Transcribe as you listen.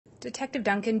Detective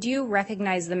Duncan, do you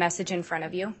recognize the message in front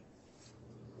of you?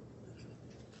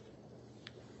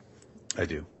 I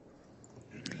do.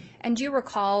 And do you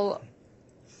recall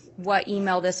what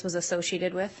email this was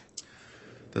associated with?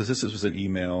 This was an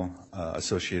email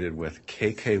associated with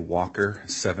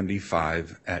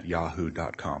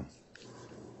kkwalker75@yahoo.com.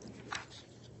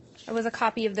 Was a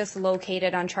copy of this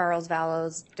located on Charles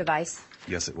Vallow's device?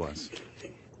 Yes, it was.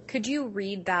 Could you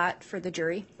read that for the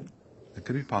jury? It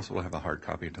could be possible to have a hard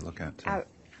copy to look at, too.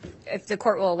 If the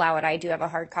court will allow it, I do have a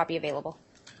hard copy available.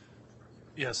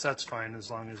 Yes, that's fine,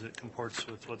 as long as it comports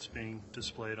with what's being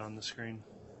displayed on the screen.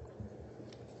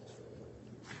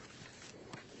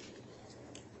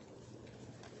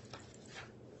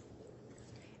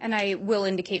 And I will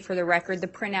indicate for the record, the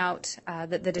printout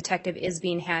that the detective is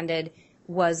being handed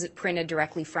was printed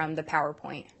directly from the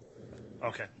PowerPoint.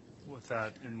 Okay. With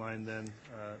that in mind then,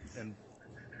 and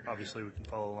obviously we can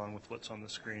follow along with what's on the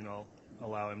screen, I'll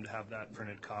allow him to have that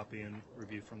printed copy and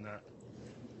review from that.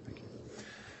 Thank you.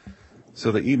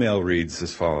 So the email reads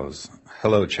as follows.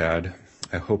 Hello, Chad.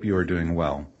 I hope you are doing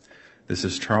well. This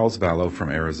is Charles Vallow from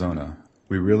Arizona.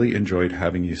 We really enjoyed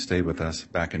having you stay with us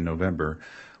back in November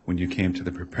when you came to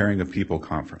the Preparing a People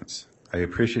conference. I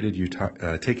appreciated you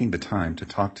taking the time to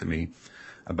talk to me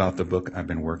about the book I've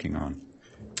been working on.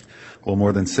 Well,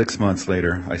 more than 6 months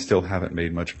later, I still haven't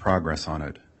made much progress on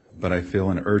it, but I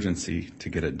feel an urgency to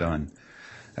get it done.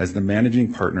 As the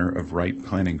managing partner of Wright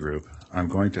Planning Group, I'm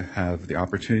going to have the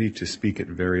opportunity to speak at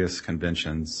various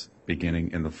conventions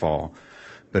beginning in the fall,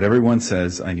 but everyone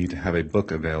says I need to have a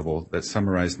book available that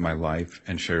summarizes my life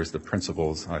and shares the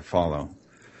principles I follow.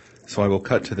 So I will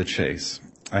cut to the chase.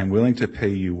 I am willing to pay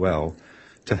you well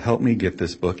to help me get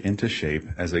this book into shape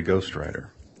as a ghostwriter.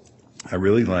 I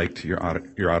really liked your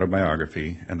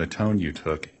autobiography and the tone you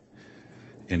took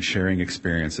in sharing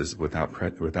experiences without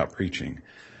preaching.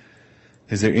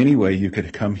 Is there any way you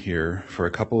could come here for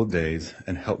a couple of days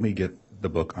and help me get the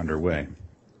book underway?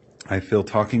 I feel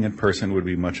talking in person would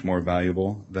be much more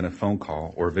valuable than a phone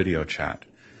call or video chat,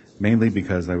 mainly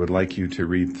because I would like you to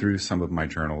read through some of my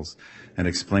journals and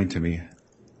explain to me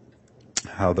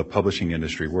how the publishing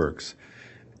industry works.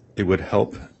 It would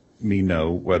help me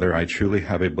know whether I truly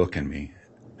have a book in me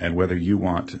and whether you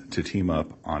want to team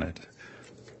up on it.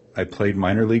 I played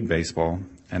minor league baseball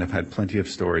and have had plenty of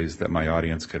stories that my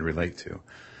audience could relate to,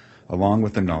 along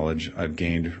with the knowledge I've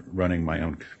gained running my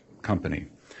own company.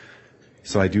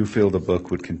 So I do feel the book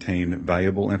would contain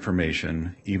valuable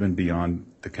information even beyond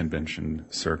the convention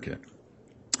circuit.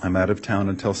 I'm out of town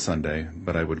until Sunday,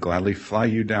 but I would gladly fly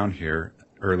you down here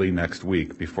early next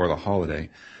week before the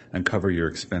holiday and cover your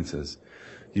expenses.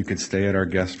 You can stay at our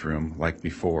guest room like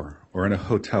before, or in a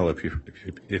hotel if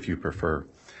you prefer.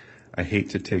 I hate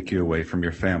to take you away from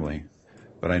your family,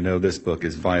 but I know this book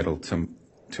is vital to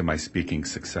my speaking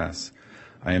success.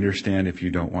 I understand if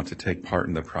you don't want to take part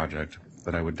in the project,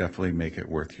 but I would definitely make it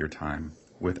worth your time.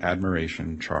 With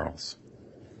admiration, Charles.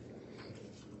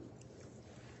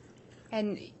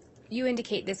 And you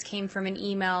indicate this came from an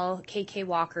email,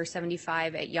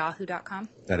 kkwalker75@yahoo.com?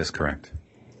 That is correct.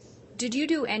 Did you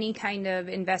do any kind of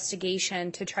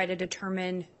investigation to try to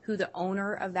determine who the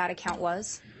owner of that account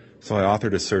was? So I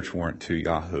authored a search warrant to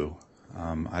Yahoo.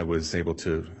 I was able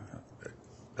to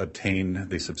obtain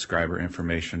the subscriber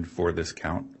information for this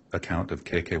account of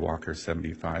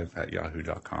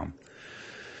kkwalker75@yahoo.com.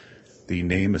 The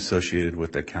name associated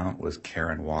with the account was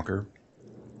Karen Walker.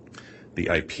 The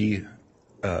IP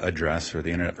address or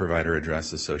the internet provider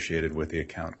address associated with the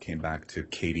account came back to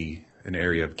Katy, an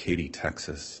area of Katy,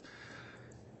 Texas.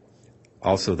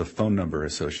 Also, the phone number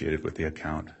associated with the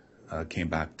account came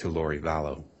back to Lori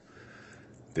Vallow.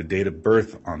 The date of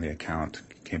birth on the account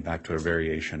came back to a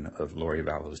variation of Lori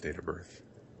Vallow's date of birth.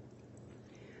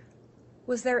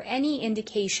 Was there any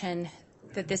indication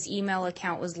that this email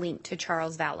account was linked to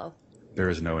Charles Vallow? There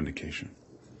is no indication.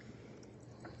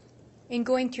 In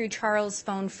going through Charles'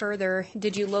 phone further,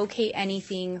 did you locate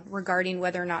anything regarding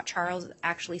whether or not Charles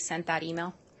actually sent that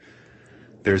email?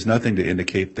 There's nothing to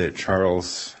indicate that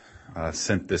Charles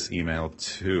sent this email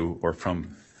to or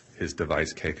from his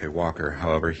device, KK Walker.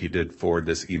 However, he did forward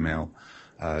this email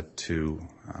to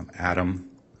Adam,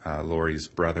 Lori's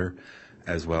brother,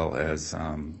 as well as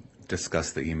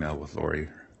discuss the email with Lori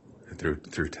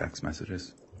through text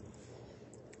messages.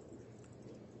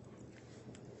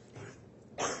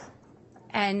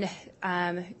 And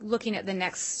looking at the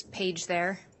next page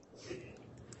there,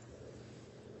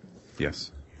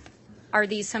 Yes. are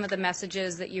these some of the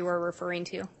messages that you were referring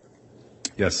to?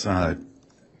 Yes.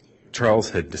 Charles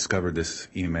had discovered this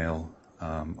email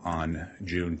on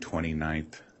June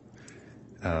 29th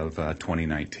of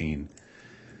 2019.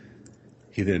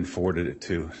 He then forwarded it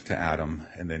to Adam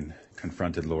and then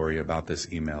confronted Lori about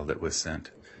this email that was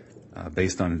sent.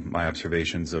 Based on my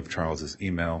observations of Charles's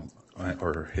email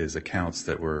or his accounts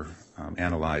that were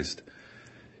analyzed,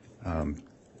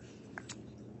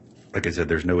 like I said,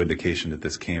 there's no indication that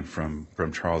this came from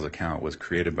Charles' account, was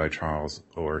created by Charles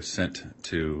or sent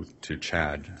to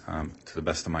Chad. To the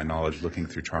best of my knowledge, looking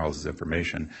through Charles'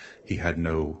 information, he had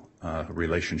no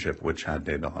relationship with Chad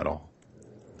Daybell at all.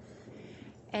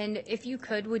 And if you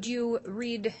could, would you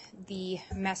read the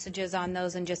messages on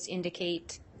those and just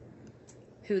indicate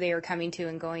who they are coming to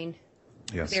and going,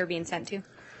 Yes. they're being sent to?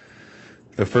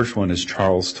 The first one is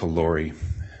Charles to Lori.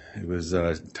 It was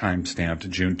time-stamped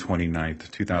June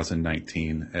 29th,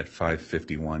 2019 at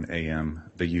 5:51 a.m.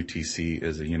 The UTC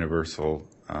is a universal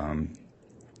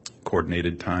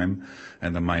coordinated time,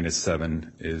 and the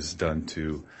 -7 is done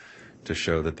to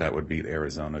show that would be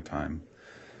Arizona time.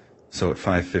 So at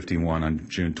 5:51 on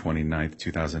June 29th,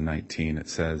 2019, it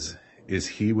says, "Is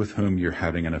he with whom you're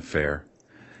having an affair?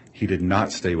 He did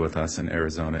not stay with us in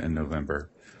Arizona in November.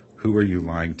 Who are you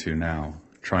lying to now?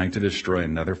 Trying to destroy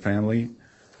another family?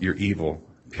 You're evil,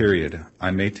 period.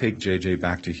 I may take JJ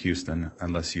back to Houston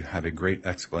unless you have a great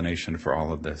explanation for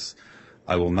all of this.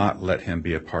 I will not let him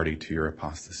be a party to your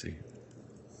apostasy."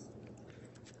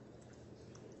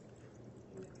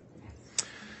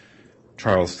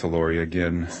 Charles to Lori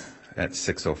again at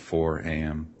 6:04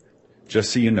 a.m.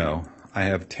 "Just so you know, I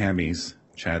have Tammy's,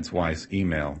 Chad's wife's,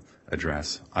 email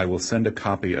address. I will send a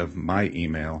copy of my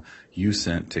email you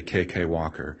sent to KK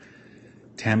Walker.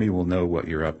 Tammy will know what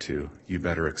you're up to. You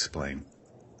better explain."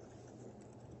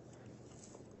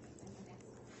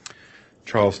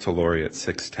 Charles to Lori at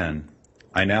 6:10.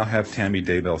 "I now have Tammy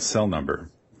Daybell's cell number.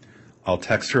 I'll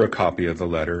text her a copy of the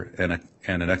letter and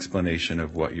an explanation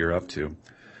of what you're up to.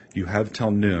 You have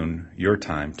till noon, your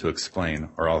time, to explain,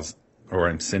 or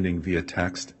I'm sending via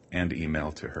text and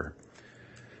email to her."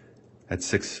 At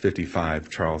 6:55,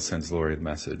 Charles sends Lori the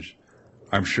message.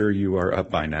 "I'm sure you are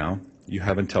up by now. You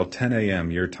have until 10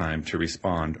 a.m. your time to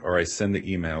respond, or I send the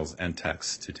emails and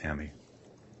texts to Tammy."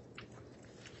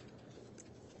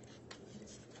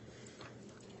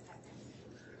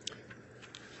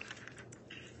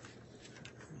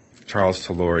 Charles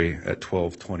to Lori at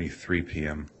 12:23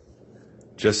 p.m.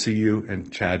 "Just so you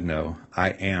and Chad know,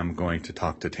 I am going to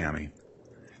talk to Tammy.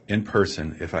 In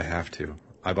person if I have to.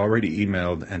 I've already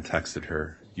emailed and texted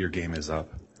her. Your game is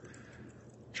up."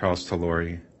 Charles to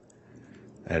Lori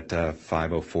at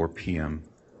 5:04 p.m.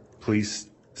 "Please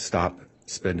stop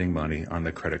spending money on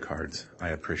the credit cards. I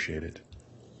appreciate it."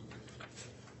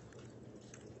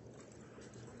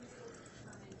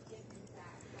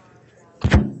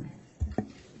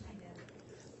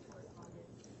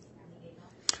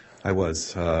 I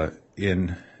was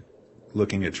in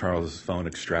looking at Charles' phone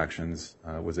extractions,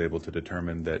 was able to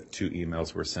determine that 2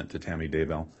 emails were sent to Tammy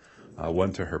Daybell,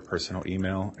 one to her personal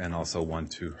email and also one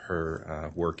to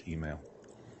her work email.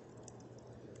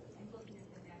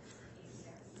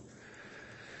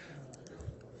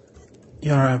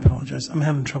 Yeah, I apologize. I'm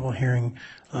having trouble hearing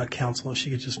counsel. If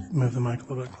she could just move the mic a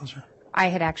little bit closer. I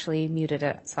had actually muted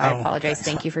it, so I apologize.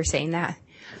 Okay. Thank you for saying that.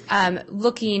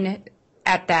 Looking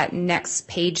at that next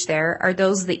page there, are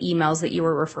those the emails that you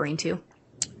were referring to?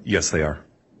 Yes, they are.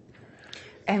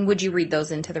 And would you read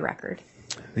those into the record?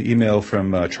 The email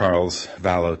from Charles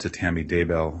Vallow to Tammy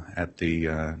Daybell at the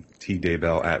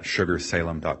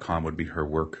tdaybell@sugarsalem.com would be her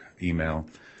work email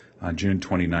on June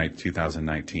 29,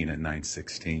 2019 at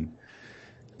 9:16.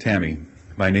 "Tammy,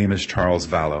 my name is Charles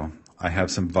Vallow. I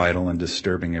have some vital and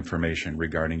disturbing information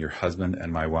regarding your husband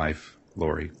and my wife,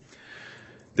 Lori.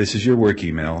 This is your work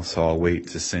email, so I'll wait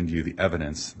to send you the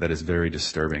evidence that is very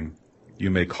disturbing.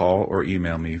 You may call or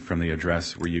email me from the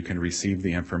address where you can receive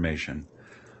the information.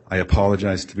 I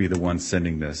apologize to be the one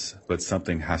sending this, but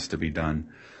something has to be done.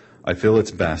 I feel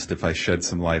it's best if I shed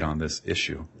some light on this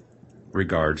issue.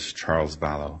 Regards, Charles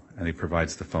Vallow." And he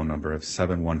provides the phone number of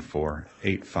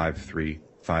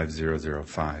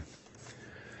 714-853-5005.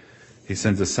 He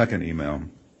sends a second email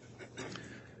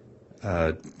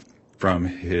from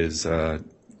his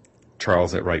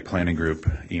Charles at Wright Planning Group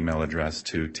email address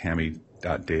to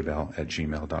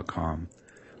tammy.daybell@gmail.com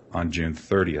on June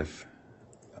 30th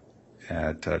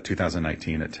at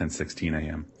 2019 at 10:16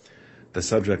 a.m. The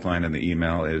subject line in the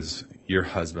email is "Your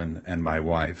husband and my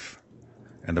wife,"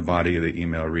 and the body of the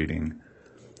email reading,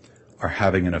 "Are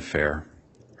having an affair.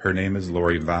 Her name is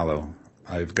Lori Vallow.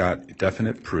 I've got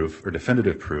definitive proof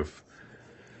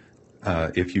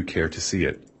if you care to see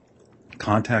it.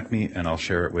 Contact me and I'll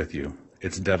share it with you.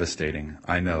 It's devastating,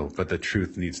 I know, but the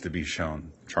truth needs to be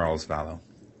shown. Charles Vallow."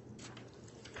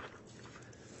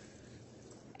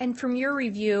 And from your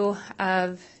review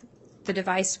of the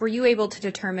device, were you able to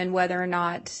determine whether or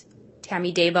not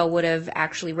Tammy Daybell would have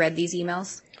actually read these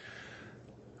emails?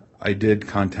 I did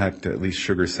contact at least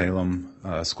Sugar Salem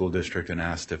School District and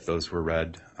asked if those were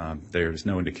read. There's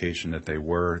no indication that they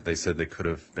were. They said they could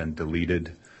have been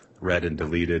deleted, read and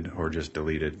deleted, or just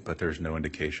deleted, but there's no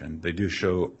indication. They do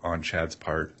show on Chad's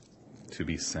part to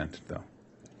be sent, though.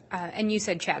 And you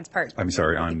said Chad's part. I'm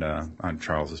sorry, on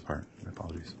Charles's part.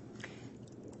 Apologies.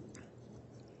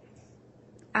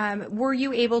 Were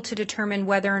you able to determine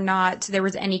whether or not there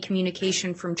was any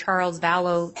communication from Charles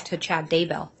Vallow to Chad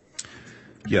Daybell?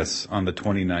 Yes, on the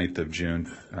 29th of June,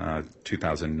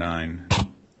 2009,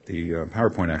 the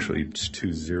PowerPoint actually is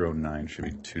 209, should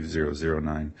be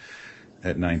 2009,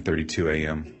 at 9:32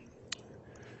 a.m.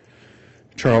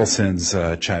 Charles sends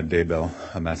Chad Daybell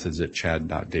a message at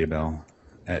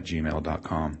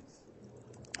chad.daybell@gmail.com.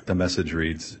 The message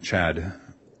reads, Chad,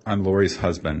 I'm Lori's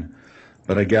husband,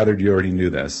 but I gathered you already knew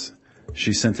this.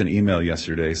 She sent an email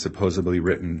yesterday, supposedly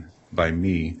written by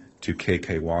me to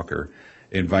KK Walker,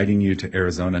 inviting you to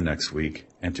Arizona next week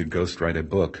and to ghostwrite a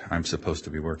book I'm supposed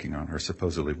to be working on, or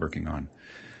supposedly working on.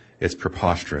 It's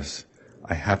preposterous.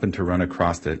 I happened to run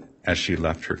across it as she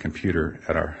left her computer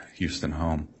at our Houston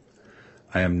home.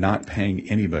 I am not paying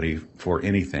anybody for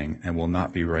anything and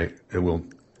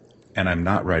I'm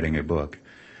not writing a book.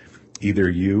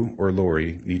 Either you or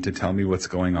Lori need to tell me what's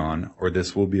going on, or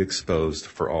this will be exposed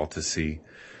for all to see.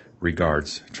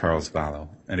 Regards, Charles Vallow.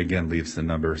 And again, leaves the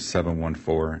number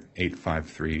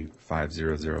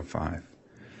 714-853-5005.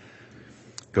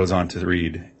 Goes on to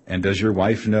read, and does your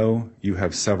wife know you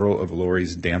have several of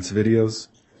Lori's dance videos?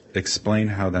 Explain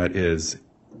how that is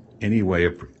any way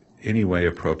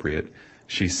appropriate.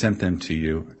 She sent them to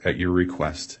you at your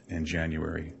request in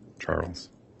January. Charles.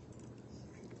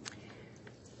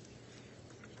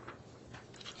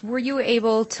 Were you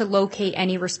able to locate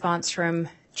any response from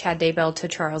Chad Daybell to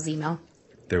Charles' email?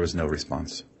 There was no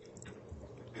response.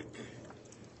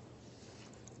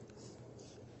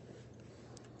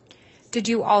 Did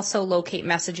you also locate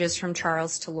messages from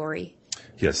Charles to Lori?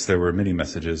 Yes, there were many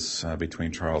messages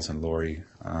between Charles and Lori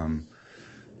on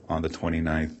the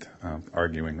 29th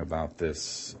arguing about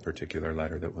this particular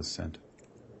letter that was sent.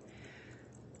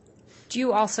 Do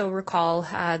you also recall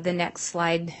the next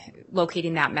slide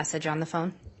locating that message on the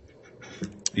phone?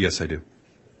 Yes, I do.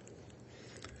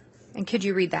 And could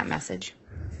you read that message?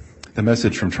 The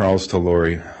message from Charles to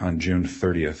Lori on June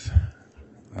 30th,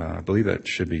 I believe that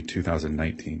should be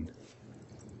 2019,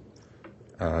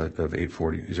 of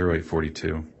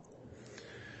 0842.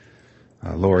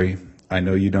 Lori, I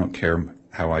know you don't care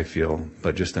how I feel,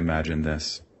 but just imagine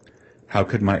this. How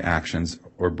could my actions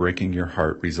or breaking your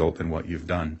heart result in what you've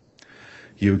done?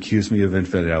 You accuse me of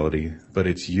infidelity, but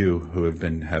it's you who have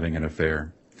been having an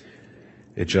affair.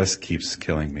 It just keeps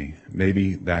killing me.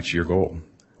 Maybe that's your goal.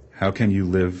 How can you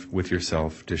live with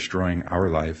yourself destroying our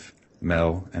life,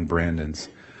 Mel and Brandon's?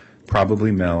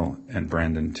 Probably Mel and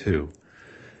Brandon too.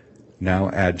 Now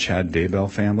add Chad Daybell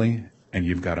family, and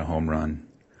you've got a home run.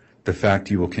 The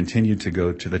fact you will continue to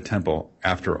go to the temple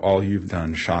after all you've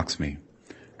done shocks me.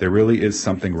 There really is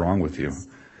something wrong with you.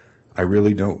 I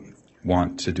really don't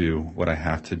want to do what I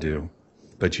have to do,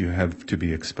 but you have to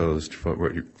be exposed for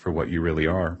what you really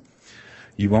are.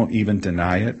 You won't even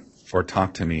deny it or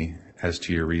talk to me as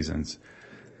to your reasons.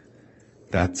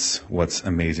 That's what's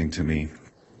amazing to me.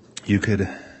 You could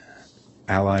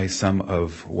ally some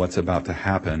of what's about to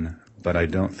happen, but I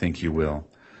don't think you will.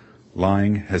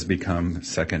 Lying has become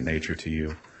second nature to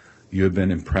you. You have been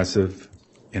impressive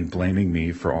in blaming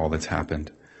me for all that's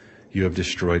happened. You have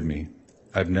destroyed me.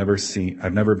 I've never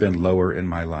been lower in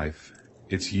my life.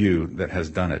 It's you that has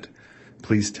done it.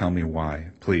 Please tell me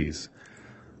why, please.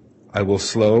 I will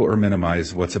slow or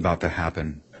minimize what's about to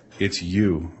happen. It's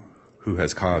you who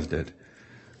has caused it.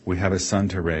 We have a son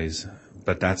to raise,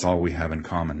 but that's all we have in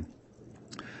common.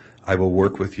 I will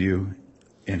work with you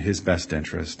in his best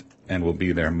interest and will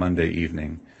be there Monday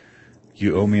evening.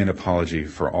 You owe me an apology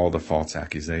for all the false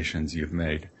accusations you've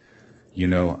made. You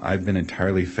know, I've been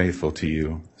entirely faithful to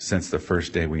you since the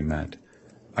first day we met.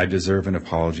 I deserve an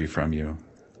apology from you.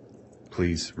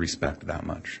 Please respect that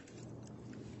much.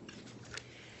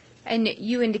 And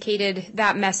you indicated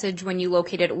that message when you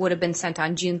located it would have been sent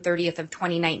on June 30th of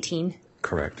 2019?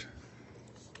 Correct.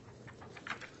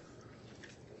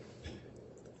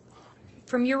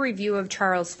 From your review of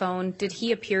Charles' phone, did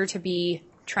he appear to be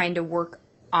trying to work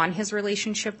on his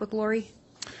relationship with Lori?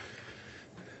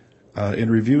 In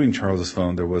reviewing Charles's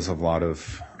phone, there was a lot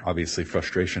of, obviously,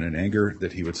 frustration and anger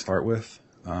that he would start with,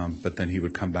 but then he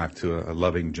would come back to a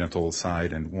loving, gentle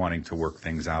side and wanting to work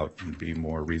things out and be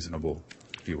more reasonable,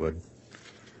 if you would.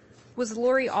 Was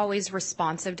Lori always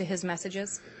responsive to his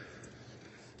messages?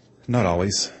 Not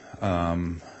always.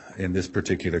 In this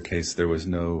particular case, there was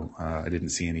no, I didn't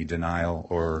see any denial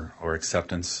or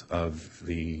acceptance of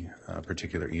the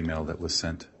particular email that was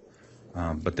sent,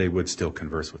 but they would still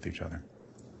converse with each other.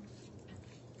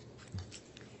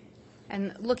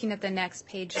 And looking at the next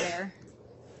page there,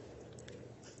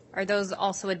 are those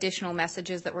also additional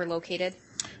messages that were located?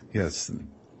 Yes,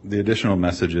 the additional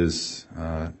messages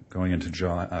going into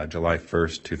July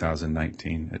 1st,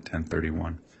 2019 at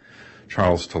 10:31.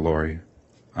 Charles to Lori,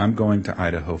 I'm going to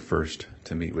Idaho first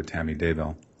to meet with Tammy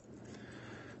Daybell.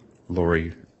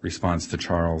 Lori responds to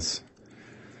Charles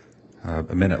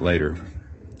a minute later.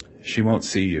 She won't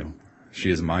see you. She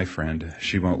is my friend.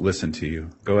 She won't listen to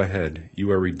you. Go ahead.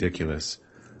 You are ridiculous.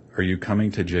 Are you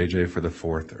coming to JJ for the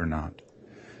 4th or not?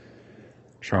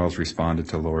 Charles responded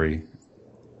to Lori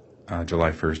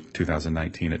July 1st,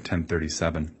 2019 at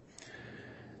 10:37.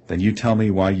 Then you tell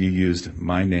me why you used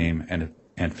my name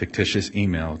and fictitious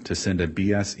email to send a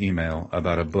BS email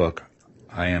about a book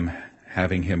I am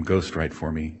having him ghostwrite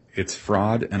for me. It's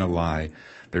fraud and a lie.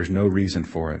 There's no reason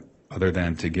for it other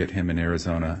than to get him in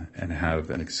Arizona and have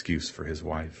an excuse for his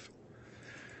wife.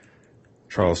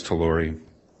 Charles to Lori,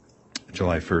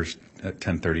 July 1st at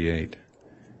 10:38.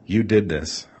 You did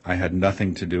this. I had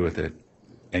nothing to do with it,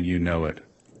 and you know it.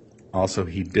 Also,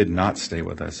 he did not stay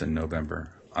with us in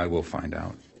November. I will find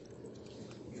out.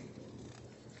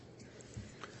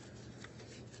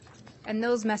 And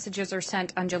those messages are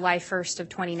sent on July 1st of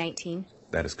 2019?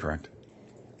 That is correct.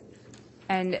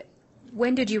 And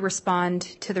when did you respond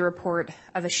to the report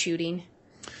of a shooting?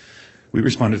 We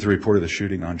responded to the report of the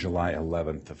shooting on July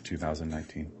 11th of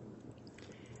 2019.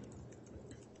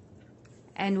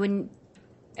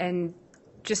 And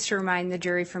just to remind the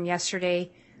jury from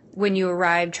yesterday, when you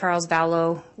arrived, Charles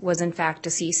Vallow was in fact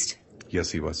deceased?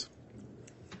 Yes, he was.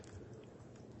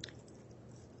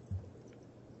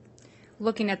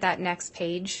 Looking at that next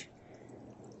page,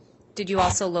 did you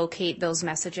also locate those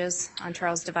messages on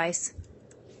Charles' device?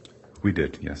 We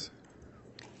did, yes.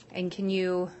 And can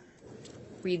you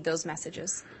read those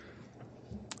messages?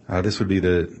 This would be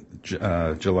the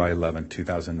July 11,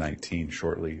 2019,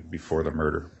 shortly before the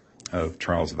murder of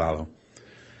Charles Vallow.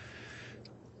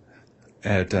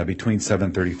 At between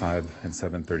 7:35 and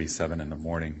 7:37 in the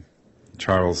morning,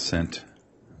 Charles sent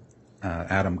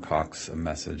Adam Cox a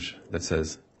message that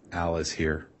says, Al is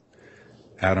here.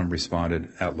 Adam responded,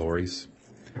 at Lori's.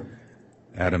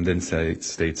 Adam then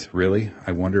states, really?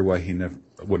 I wonder why he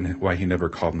never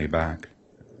called me back.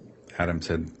 Adam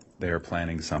said, they are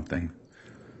planning something.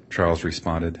 Charles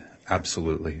responded,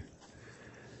 absolutely.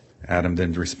 Adam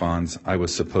then responds, I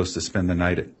was supposed to spend the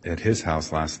night at his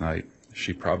house last night.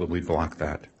 She probably blocked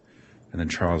that. And then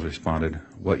Charles responded,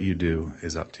 what you do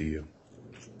is up to you.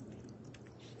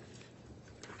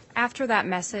 After that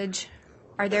message,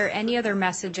 are there any other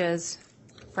messages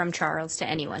from Charles to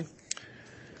anyone?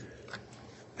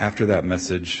 After that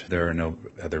message, there are no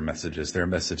other messages. There are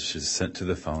messages sent to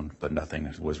the phone, but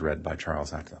nothing was read by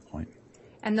Charles at that point.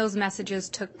 And those messages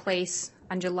took place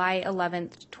on July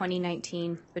 11th,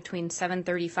 2019, between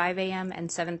 7:35 a.m. and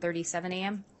 7:37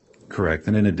 a.m.? Correct.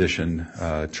 And in addition,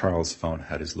 Charles' phone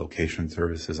had his location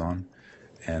services on,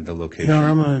 and the location... Your Honor,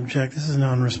 I'm going to object. This is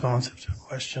non-responsive to a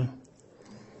question.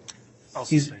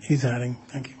 He's adding.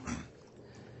 Thank you.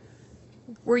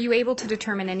 Were you able to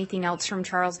determine anything else from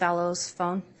Charles Vallow's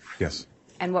phone? Yes.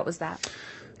 And what was that?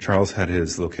 Charles had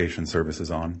his location services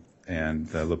on, and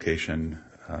the location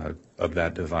of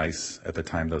that device at the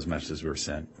time those messages were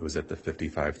sent, it was at the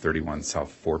 5531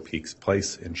 South Four Peaks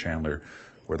Place in Chandler,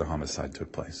 where the homicide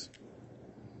took place.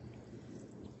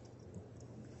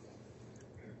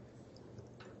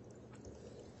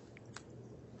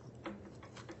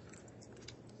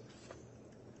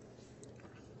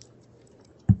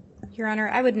 Your Honor,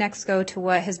 I would next go to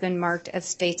what has been marked as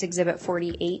State's Exhibit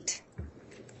 48.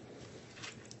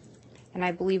 And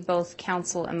I believe both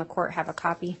counsel and the court have a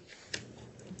copy.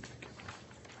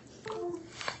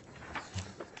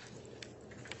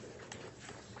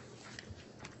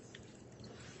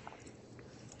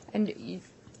 And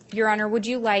Your Honor, would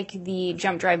you like the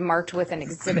jump drive marked with an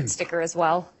exhibit sticker as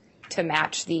well to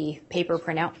match the paper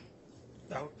printout?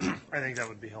 I think that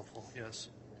would be helpful, yes.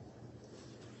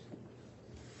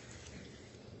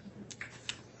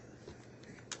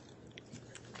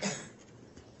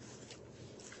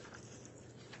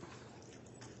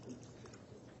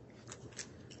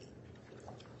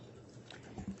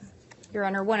 Your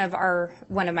Honor, one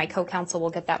of my co-counsel will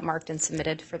get that marked and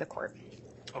submitted for the court.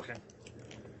 Okay.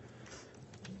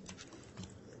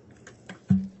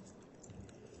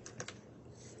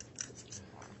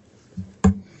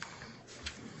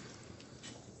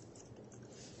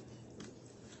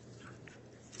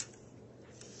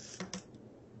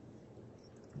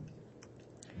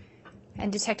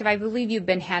 And Detective, I believe you've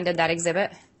been handed that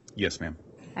exhibit. Yes, ma'am.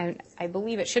 I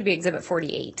believe it should be Exhibit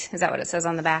 48. Is that what it says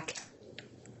on the back?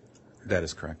 That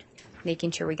is correct.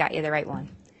 Making sure we got you the right one.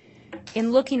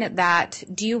 In looking at that,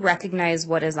 do you recognize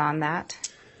what is on that?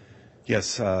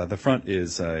 Yes, the front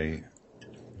is the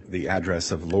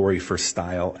address of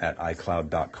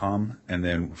loriforstyle@icloud.com, and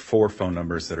then 4 phone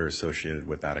numbers that are associated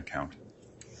with that account.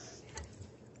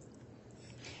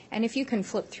 And if you can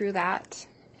flip through that.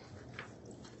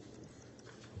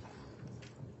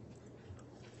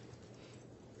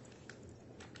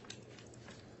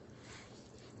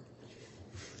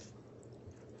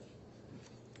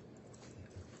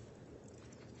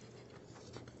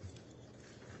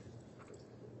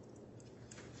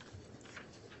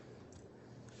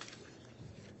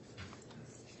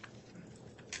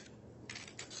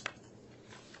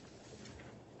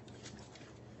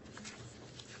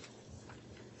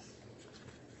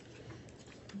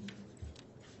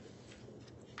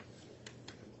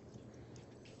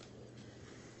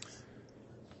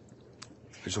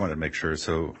 I just wanted to make sure.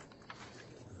 So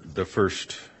the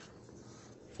first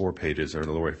 4 pages are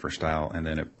the Lori for Style, and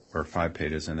then or 5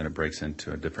 pages, and then it breaks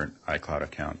into a different iCloud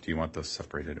account. Do you want those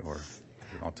separated or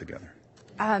all together?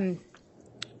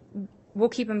 We'll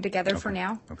keep them together for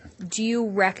now. Okay. Do you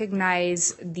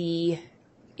recognize the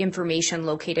information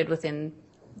located within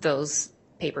those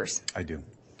papers? I do.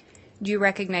 Do you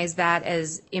recognize that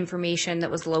as information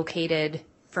that was located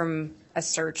from a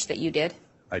search that you did?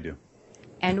 I do.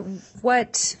 And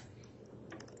what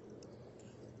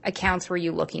accounts were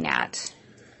you looking at?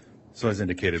 So as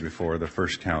indicated before, the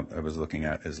first count I was looking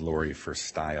at is Lori for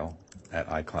Style at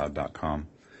iCloud.com.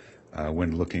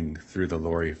 When looking through the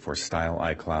Lori for Style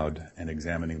iCloud and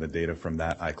examining the data from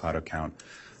that iCloud account,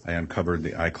 I uncovered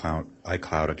the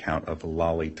iCloud account of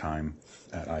lollytime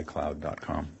at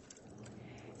iCloud.com.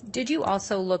 Did you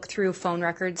also look through phone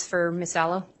records for Ms.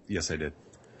 Vallow? Yes, I did.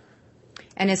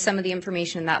 And is some of the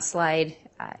information in that slide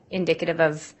indicative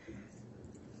of,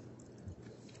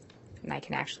 and I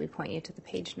can actually point you to the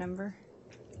page number.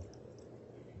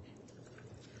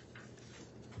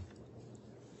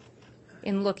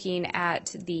 In looking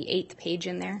at the 8th page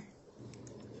in there.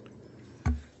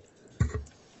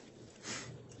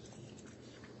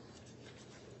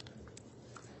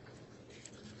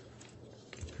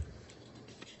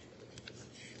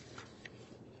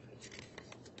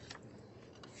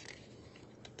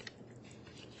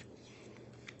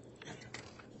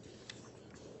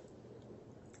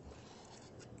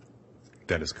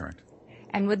 That is correct.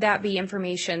 And would that be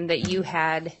information that you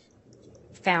had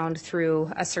found through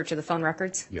a search of the phone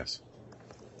records? Yes.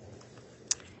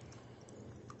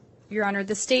 Your Honor,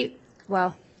 the state,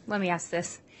 well, let me ask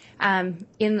this.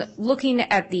 In looking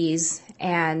at these,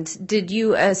 and did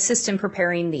you assist in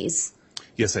preparing these?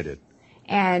 Yes, I did.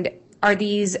 And are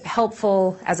these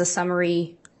helpful as a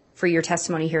summary for your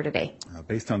testimony here today?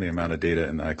 Based on the amount of data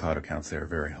in the iCloud accounts, they are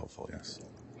very helpful, yes.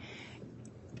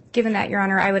 Given that, Your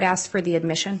Honor, I would ask for the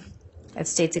admission of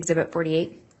State's Exhibit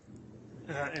 48.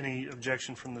 Any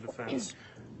objection from the defense?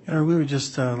 Your Honor, we would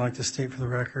just like to state for the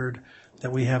record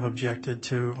that we have objected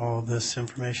to all of this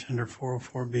information under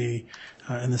 404B,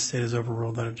 and the state has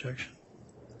overruled that objection.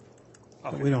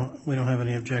 Okay. But we don't have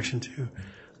any objection to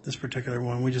this particular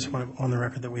one. We just want it on the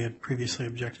record that we had previously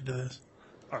objected to this.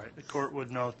 All right. The court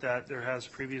would note that there has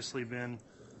previously been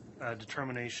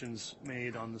determinations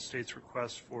made on the state's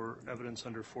request for evidence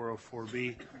under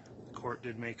 404B. The court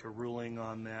did make a ruling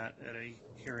on that at a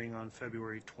hearing on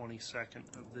February 22nd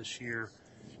of this year,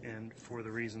 and for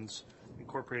the reasons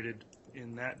incorporated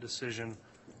in that decision,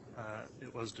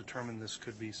 it was determined this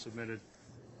could be submitted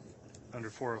under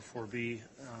 404B.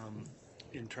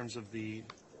 In terms of the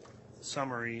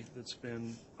summary that's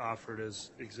been offered as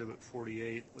Exhibit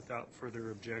 48, without further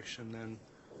objection, then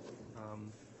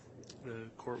the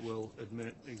court will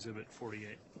admit Exhibit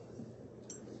 48.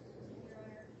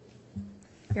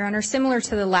 Your Honor, similar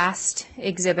to the last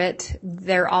exhibit,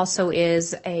 there also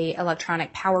is a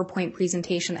electronic PowerPoint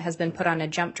presentation that has been put on a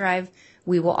jump drive.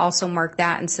 We will also mark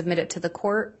that and submit it to the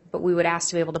court, but we would ask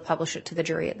to be able to publish it to the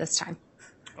jury at this time.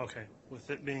 Okay. With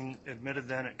it being admitted,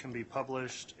 then it can be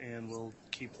published, and we'll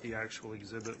keep the actual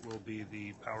exhibit will be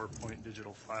the PowerPoint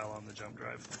digital file on the jump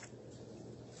drive.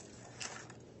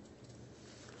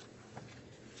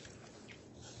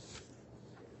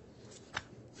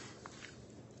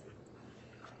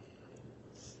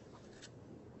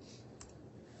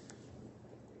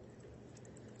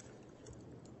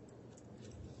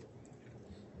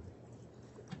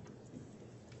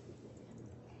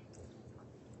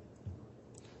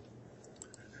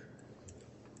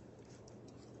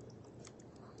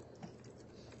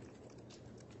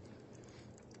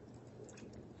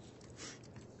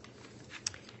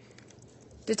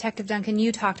 Detective Duncan,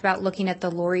 you talked about looking at the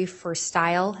Lori for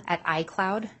Style at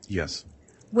iCloud. Yes.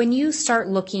 When you start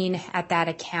looking at that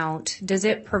account, does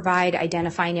it provide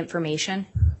identifying information?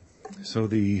 So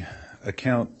the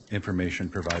account information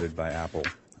provided by Apple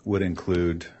would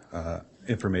include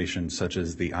information such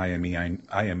as the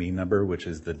IME number, which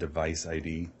is the device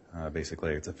ID.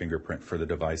 Basically, it's a fingerprint for the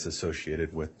device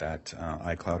associated with that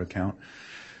iCloud account.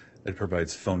 It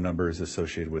provides phone numbers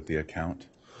associated with the account,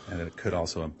 and it could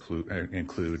also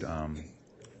include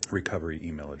recovery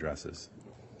email addresses.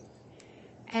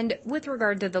 And with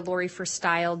regard to the Lori for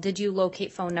Style, did you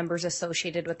locate phone numbers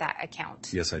associated with that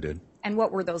account? Yes, I did. And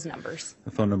what were those numbers?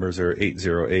 The phone numbers are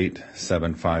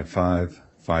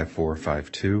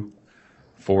 808-755-5452,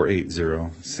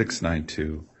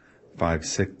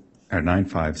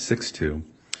 480-692-9562,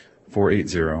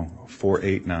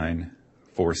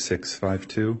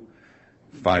 480-489-4652,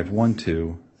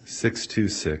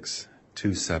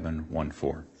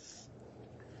 512-626-2714.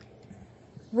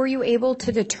 Were you able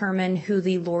to determine who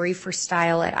the Lori for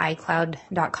Style at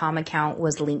iCloud.com account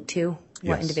was linked to? What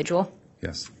Yes. individual?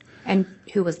 Yes. And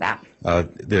who was that?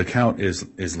 The account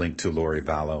is linked to Lori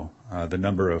Vallow. The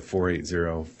number of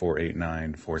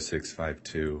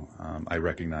 480-489-4652 I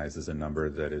recognize as a number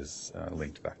that is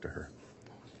linked back to her.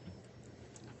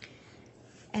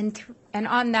 And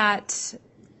on that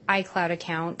iCloud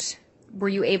account, were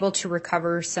you able to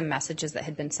recover some messages that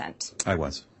had been sent? I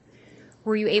was.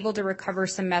 Were you able to recover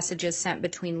some messages sent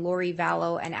between Lori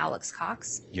Vallow and Alex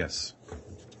Cox? Yes.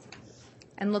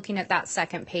 And looking at that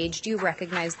second page, do you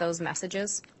recognize those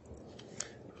messages?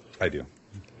 I do.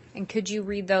 And could you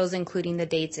read those, including the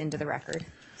dates, into the record?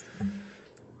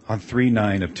 On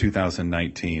 3/9 of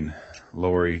 2019,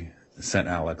 Lori sent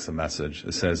Alex a message.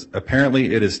 It says,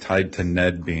 apparently it is tied to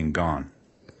Ned being gone.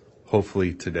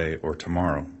 Hopefully today or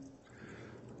tomorrow.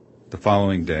 The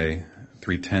following day,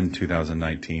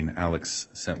 3/10/2019, Alex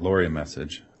sent Lori a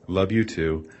message. Love you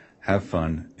too. Have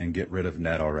fun and get rid of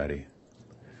Ned already.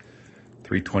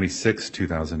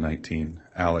 3/26/2019,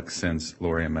 Alex sends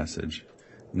Lori a message.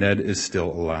 Ned is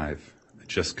still alive.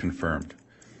 Just confirmed.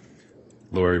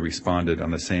 Lori responded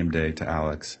on the same day to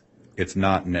Alex. It's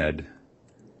not Ned,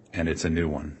 and it's a new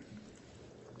one.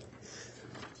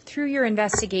 Through your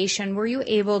investigation, were you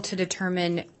able to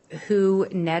determine who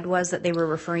Ned was that they were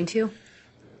referring to?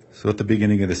 So at the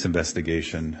beginning of this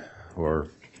investigation, or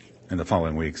in the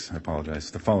following weeks, the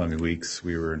following weeks,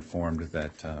 we were informed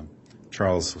that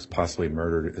Charles was possibly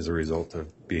murdered as a result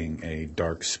of being a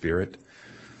dark spirit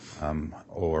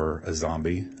or a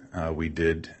zombie. We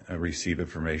did receive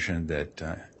information that,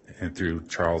 and through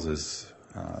Charles's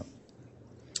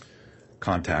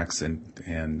contacts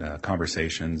and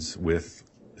conversations with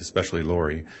especially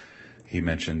Lori, he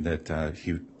mentioned that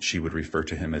she would refer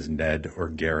to him as Ned or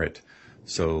Garrett.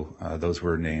 So those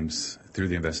were names. Through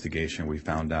the investigation, we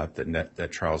found out that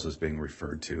Charles was being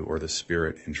referred to, or the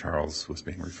spirit in Charles was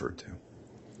being referred to.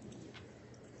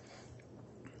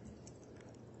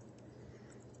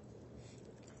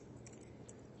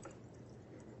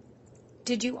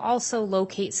 Did you also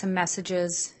locate some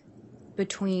messages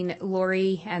between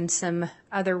Lori and some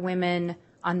other women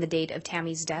on the date of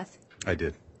Tammy's death? I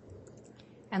did.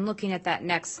 And looking at that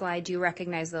next slide, do you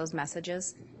recognize those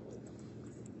messages?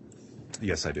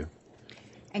 Yes, I do.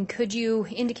 And could you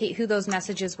indicate who those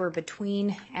messages were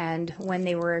between and when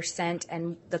they were sent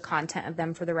and the content of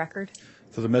them for the record?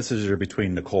 So the messages are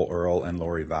between Nicole Earle and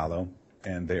Lori Vallow,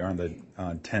 and they are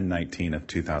on 10/19 of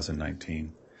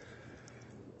 2019.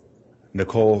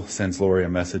 Nicole sends Lori a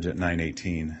message at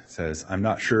 9:18, says, I'm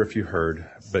not sure if you heard,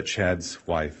 but Chad's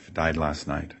wife died last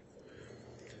night.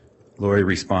 Lori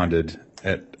responded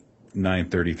at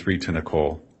 9:33 to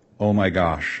Nicole, oh my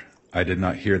gosh, I did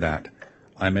not hear that.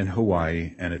 I'm in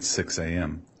Hawaii and it's 6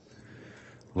 a.m.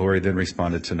 Lori then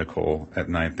responded to Nicole at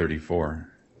 9:34,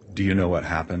 do you know what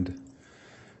happened?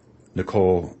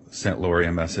 Nicole sent Lori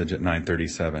a message at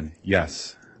 9:37,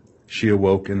 yes, she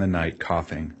awoke in the night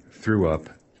coughing, threw up,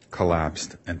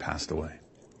 collapsed, and passed away.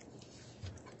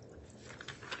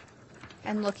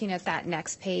 And looking at that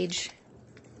next page,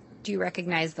 do you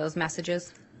recognize those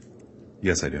messages?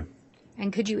 Yes, I do.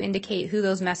 And could you indicate who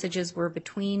those messages were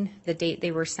between, the date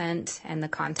they were sent, and the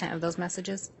content of those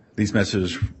messages? These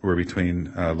messages were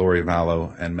between Lori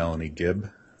Vallow and Melanie Gibb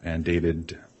and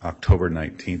dated October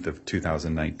 19th of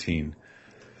 2019.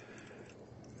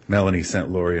 Melanie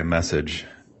sent Lori a message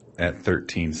at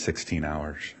 13:16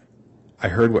 hours. I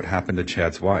heard what happened to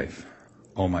Chad's wife.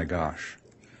 Oh my gosh.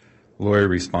 Lori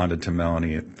responded to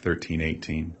Melanie at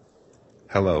 13:18.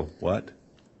 Hello, what?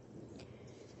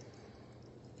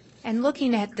 And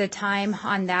looking at the time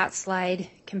on that slide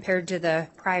compared to the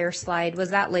prior slide, was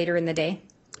that later in the day?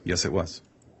 Yes, it was.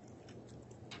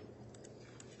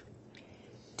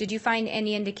 Did you find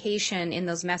any indication in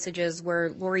those messages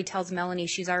where Lori tells Melanie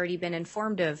she's already been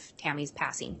informed of Tammy's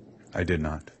passing? I did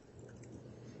not.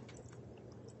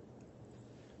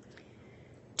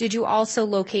 Did you also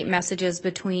locate messages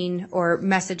between or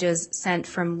messages sent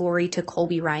from Lori to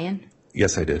Colby Ryan?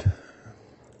 Yes, I did.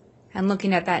 And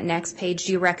looking at that next page,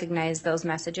 do you recognize those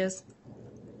messages?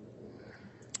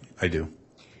 I do.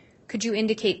 Could you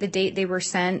indicate the date they were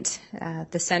sent,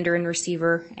 the sender and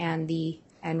receiver,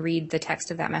 and read the text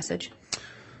of that message?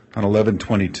 On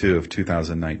 11/22 of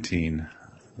 2019,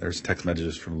 there's text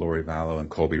messages from Lori Vallow and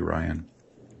Colby Ryan.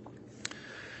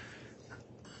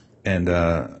 And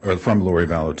or from Lori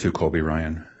Vallow to Colby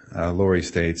Ryan. Lori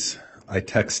states, "I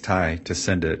text Ty to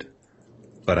send it,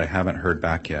 but I haven't heard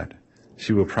back yet.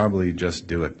 She will probably just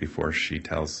do it before she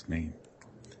tells me."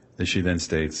 And she then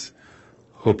states,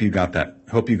 Hope you got the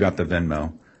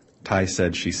Venmo. Ty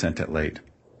said she sent it late.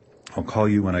 I'll call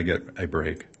you when I get a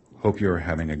break. Hope you're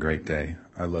having a great day.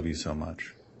 I love you so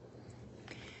much."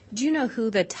 Do you know who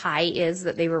the Ty is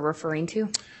that they were referring to?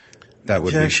 That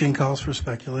would Objection calls for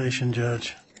speculation,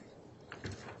 Judge.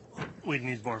 We'd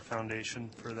need more foundation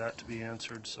for that to be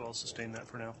answered, so I'll sustain that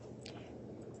for now.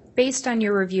 Based on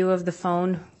your review of the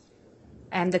phone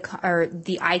and the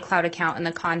iCloud account and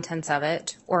the contents of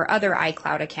it, or other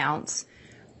iCloud accounts,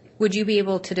 would you be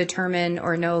able to determine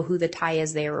or know who the Ty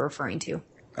is they were referring to?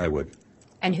 I would.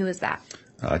 And who is that?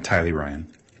 Tylee Ryan.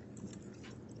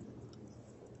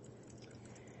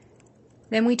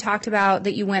 Then we talked about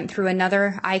that you went through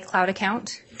another iCloud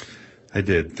account. I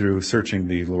did. Through searching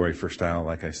the Lori for style,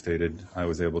 like I stated, I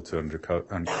was able to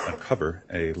uncover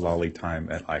a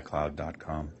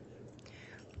lollytime@icloud.com.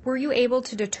 Were you able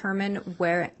to determine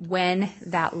when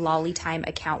that Lollytime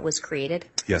account was created?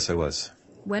 Yes, I was.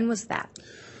 When was that?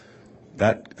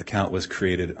 That account was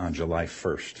created on July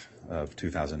 1st of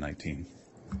 2019.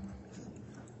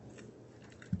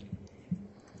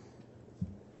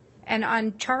 And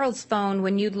on Charles' phone,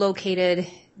 when you'd located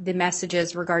the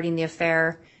messages regarding the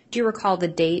affair, do you recall the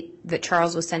date that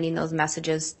Charles was sending those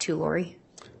messages to Lori?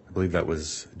 I believe that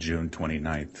was June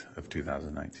 29th of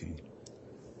 2019.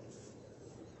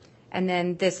 And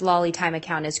then this Lollytime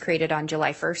account is created on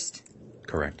July 1st?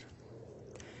 Correct.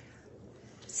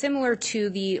 Similar to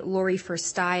the Lori for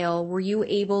Style, were you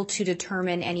able to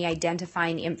determine any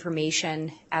identifying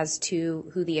information as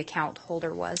to who the account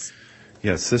holder was?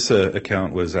 Yes, this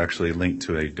account was actually linked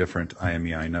to a different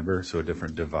IMEI number, so a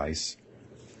different device.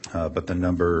 But the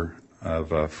number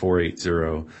of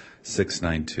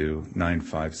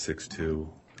 480-692-9562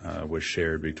 was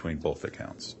shared between both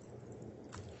accounts.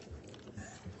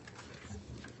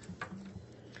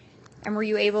 And were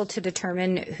you able to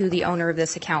determine who the owner of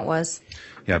this account was?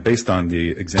 Yeah, based on the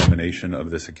examination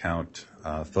of this account,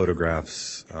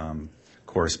 photographs,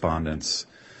 correspondence,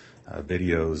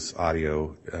 videos,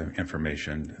 audio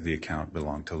information, the account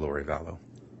belonged to Lori Vallow.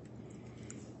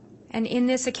 And in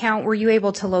this account, were you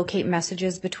able to locate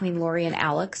messages between Lori and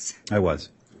Alex? I was.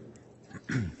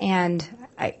 And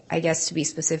I guess to be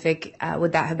specific,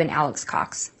 would that have been Alex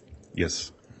Cox?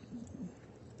 Yes.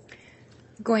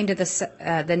 Going to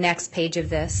the next page of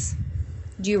this,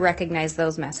 do you recognize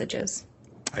those messages?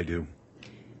 I do.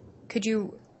 Could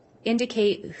you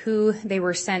indicate who they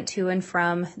were sent to and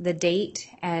from, the date,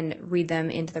 and read them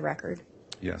into the record?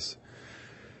 Yes.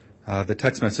 The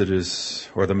text messages,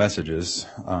 or the messages,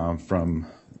 are from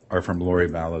Lori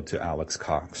Vallow to Alex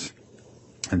Cox,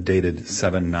 and dated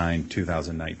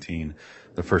 7/9/2019,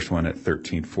 the first one at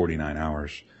 13:49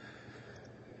 hours.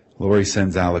 Lori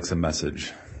sends Alex a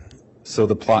message. "So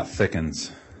the plot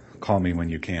thickens. Call me when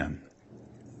you can."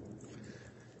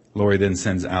 Lori then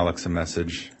sends Alex a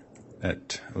message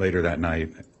later that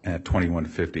night at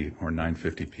 21:50 or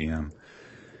 9:50 p.m.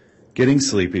 "Getting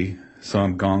sleepy, so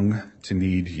I'm going to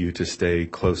need you to stay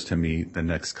close to me the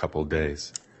next couple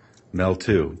days. Mel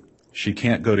too. She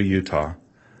can't go to Utah.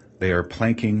 They are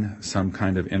planking some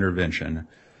kind of intervention,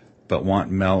 but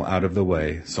want Mel out of the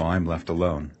way, so I'm left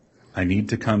alone. I need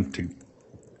to come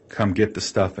get the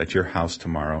stuff at your house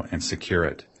tomorrow and secure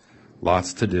it.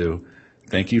 Lots to do.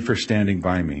 Thank you for standing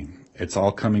by me. It's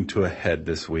all coming to a head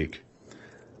this week.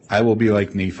 I will be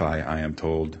like Nephi, I am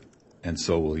told, and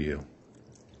so will you."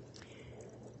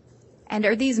 And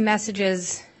are these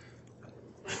messages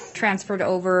transferred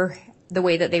over the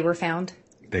way that they were found?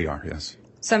 They are, yes.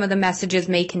 Some of the messages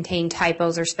may contain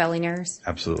typos or spelling errors.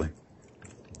 Absolutely.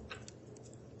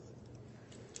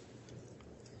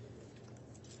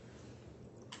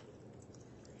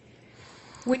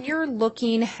 When you're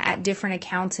looking at different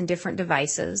accounts and different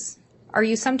devices, are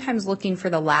you sometimes looking for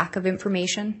the lack of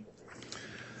information?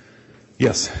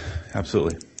 Yes,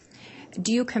 absolutely.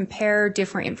 Do you compare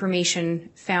different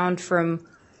information found from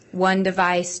one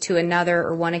device to another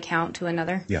or one account to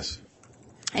another? Yes,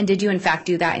 And did you in fact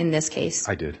do that in this case?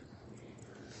 I did.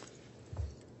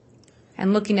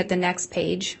 And looking at the next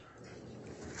page,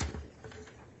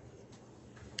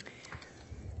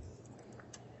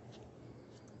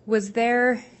 were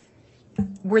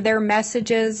there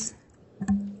messages?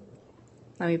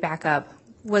 Let me back up.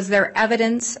 Was there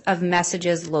evidence of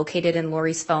messages located in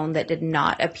Lori's phone that did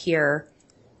not appear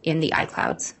in the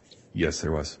iClouds? Yes,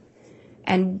 there was.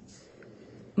 And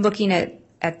looking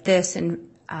at this and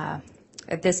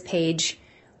at this page,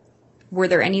 were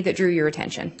there any that drew your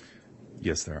attention?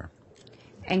 Yes, there are.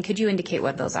 And could you indicate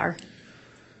what those are?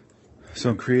 So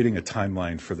I'm creating a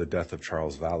timeline for the death of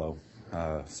Charles Vallow,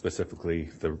 specifically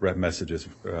the messages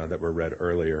that were read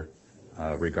earlier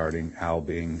regarding Al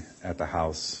being at the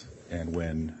house and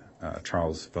when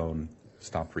Charles' phone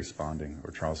stopped responding,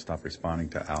 or Charles stopped responding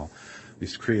to Al. We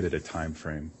created a time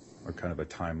frame, or kind of a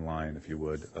timeline, if you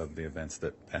would, of the events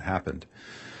that happened.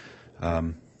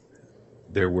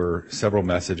 There were several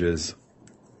messages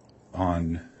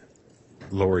on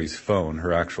Lori's phone,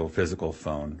 her actual physical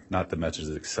phone, not the messages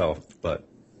itself, but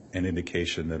an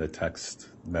indication that a text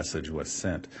message was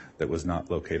sent that was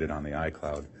not located on the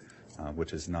iCloud,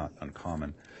 which is not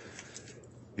uncommon.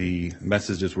 The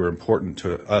messages were important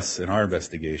to us in our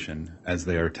investigation, as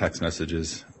they are text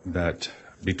messages that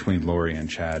between Lori and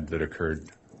Chad that occurred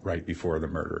right before the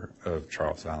murder of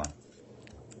Charles Vallow.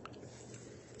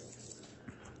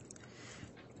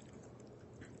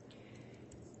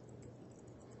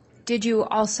 Did you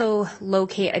also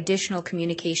locate additional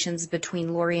communications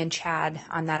between Lori and Chad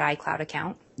on that iCloud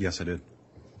account? Yes, I did.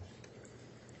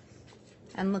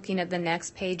 And looking at the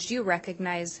next page, do you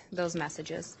recognize those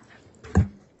messages?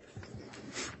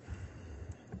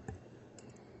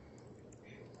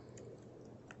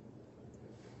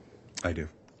 I do.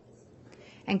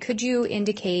 And could you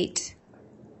indicate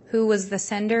who was the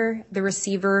sender, the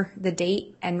receiver, the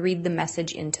date, and read the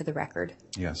message into the record?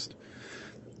 Yes.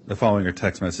 The following are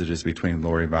text messages between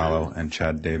Lori Vallow and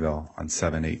Chad Daybell on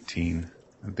 7/18.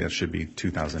 That should be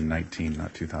 2019,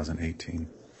 not 2018.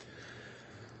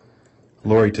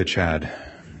 Lori to Chad.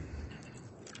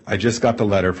 I just got the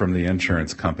letter from the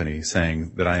insurance company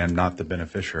saying that I am not the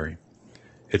beneficiary.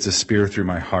 It's a spear through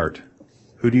my heart.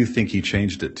 Who do you think he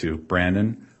changed it to?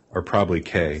 Brandon or probably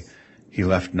Kay? He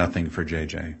left nothing for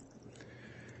JJ.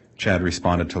 Chad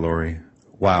responded to Lori,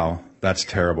 wow, that's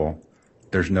terrible.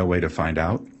 There's no way to find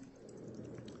out?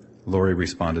 Lori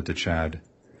responded to Chad,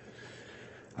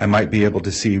 I might be able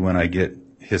to see when I get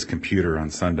his computer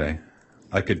on Sunday.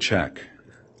 I could check.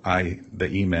 The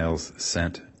emails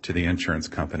sent to the insurance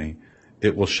company.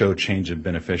 It will show change in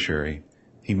beneficiary.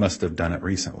 He must have done it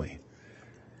recently.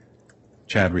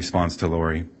 Chad responds to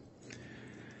Lori,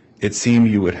 it seemed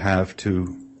you would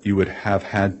have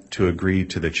had to agree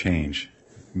to the change.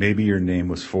 Maybe your name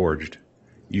was forged.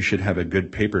 You should have a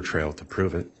good paper trail to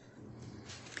prove it.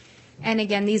 And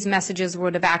again, these messages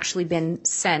would have actually been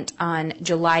sent on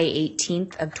July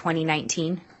 18th of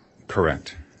 2019.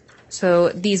 Correct. So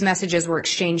these messages were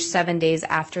exchanged 7 days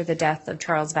after the death of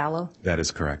Charles Vallow. That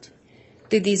is correct.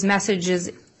 Did these messages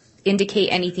indicate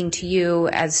anything to you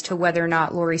as to whether or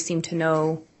not Lori seemed to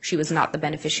know she was not the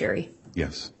beneficiary?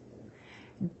 Yes.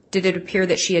 Did it appear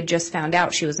that she had just found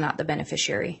out she was not the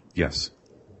beneficiary? Yes.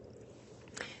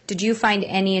 Did you find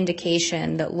any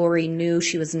indication that Lori knew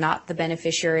she was not the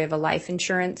beneficiary of a life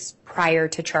insurance prior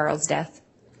to Charles' death?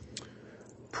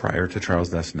 Prior to Charles'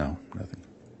 death, no, nothing.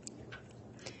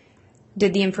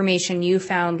 Did the information you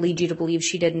found lead you to believe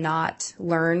she did not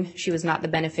learn she was not the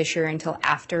beneficiary until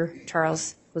after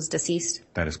Charles was deceased?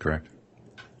 That is correct.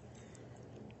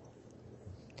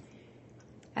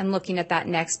 And looking at that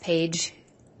next page,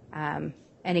 and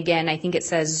again, I think it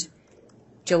says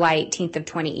July 18th of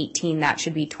 2018. That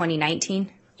should be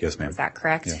 2019? Yes, ma'am. Is that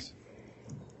correct? Yes.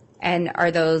 And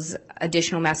are those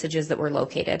additional messages that were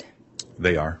located?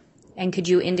 They are. And could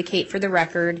you indicate for the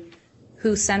record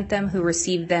who sent them, who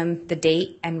received them, the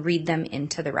date, and read them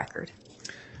into the record?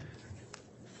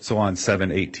 So on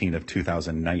 7/18 of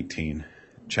 2019,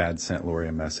 Chad sent Lori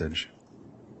a message.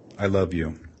 I love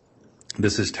you.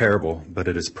 This is terrible, but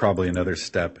it is probably another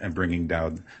step in bringing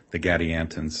down the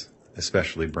Gadiantons,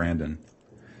 especially Brandon.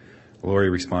 Lori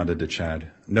responded to Chad,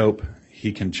 nope,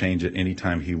 he can change it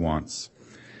anytime he wants.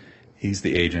 He's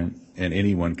the agent, and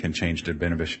anyone can change the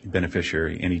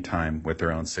beneficiary anytime with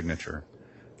their own signature.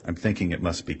 I'm thinking it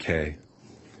must be Kay.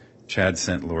 Chad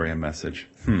sent Lori a message.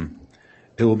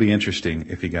 It will be interesting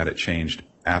if he got it changed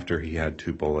after he had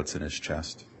 2 bullets in his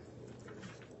chest.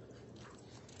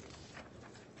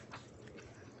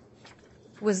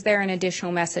 Was there an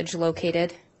additional message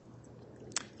located?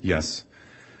 Yes.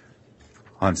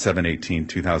 On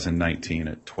 7/18/2019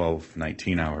 at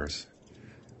 12:19 hours,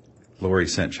 Lori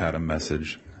sent Chad a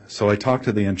message. So I talked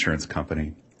to the insurance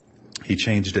company. He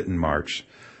changed it in March.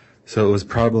 So it was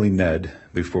probably Ned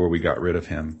before we got rid of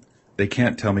him. They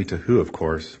can't tell me to who, of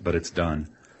course, but it's done.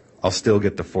 I'll still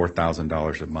get the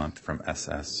 $4,000 a month from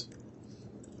SS.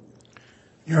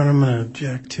 Your Honor, I'm going to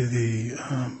object to the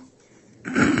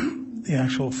the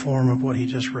actual form of what he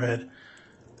just read.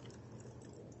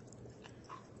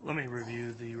 Let me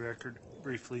review the record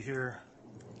briefly here.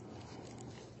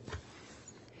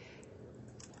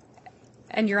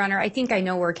 And Your Honor, I think I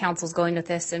know where counsel's going with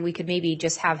this, and we could maybe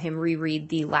just have him reread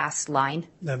the last line.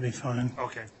 That'd be fine.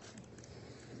 Okay.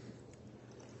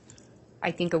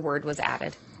 I think a word was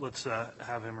added. Let's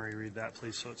have him reread that,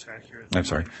 please, so it's accurate. I'm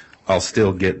sorry. I'll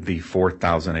still get the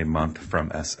 $4,000 a month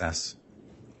from SS.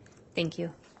 Thank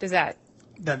you. Does that?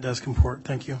 That does comport.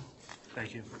 Thank you.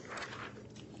 Thank you.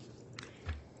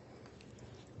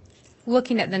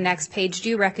 Looking at the next page, do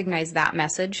you recognize that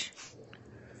message?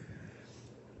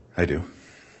 I do.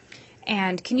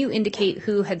 And can you indicate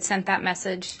who had sent that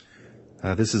message?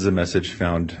 This is a message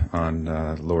found on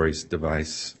Lori's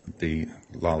device, the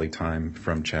lolly time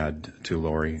from Chad to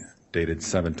Lori, dated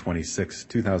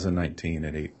 7/26/2019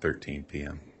 at 8:13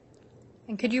 p.m.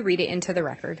 And could you read it into the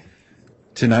record?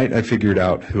 Tonight I figured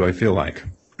out who I feel like.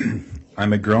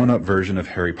 I'm a grown-up version of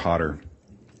Harry Potter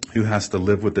who has to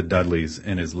live with the Dudleys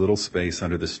in his little space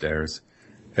under the stairs.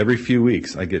 Every few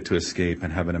weeks I get to escape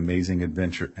and have amazing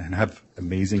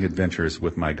adventures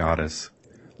with my goddess,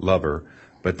 lover,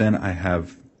 but then I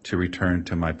have to return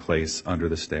to my place under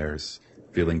the stairs,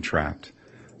 feeling trapped.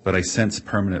 But I sense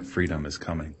permanent freedom is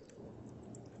coming.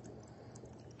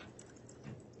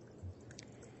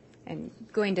 And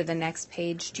going to the next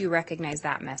page, do you recognize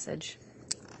that message?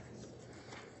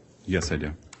 Yes, I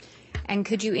do. And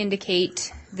could you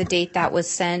indicate the date that was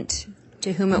sent,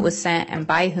 to whom it was sent, and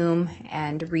by whom,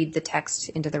 and read the text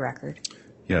into the record?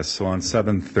 Yes, so on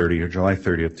 7/30 or July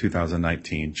 30th,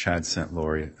 2019, Chad sent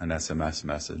Lori an SMS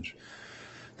message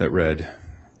that read,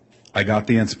 I got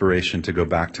the inspiration to go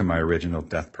back to my original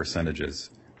death percentages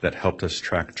that helped us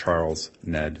track Charles,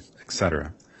 Ned,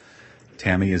 etc.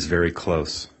 Tammy is very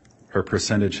close. Her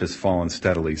percentage has fallen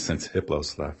steadily since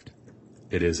Hiplos left.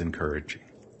 It is encouraging.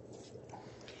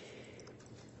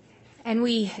 And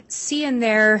we see in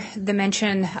there the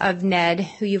mention of Ned,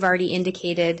 who you've already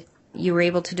indicated you were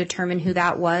able to determine who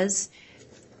that was.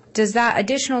 Does that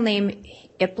additional name,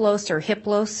 Hiplos or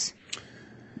Hiplos,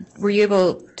 were you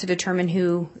able to determine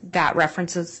who that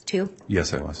references to?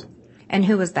 Yes, I was. And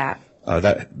who was that?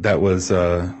 That was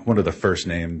one of the first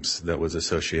names that was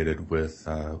associated with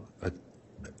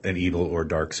an evil or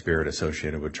dark spirit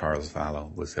associated with Charles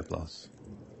Vallow, was Hiplos.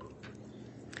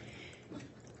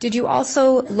 Did you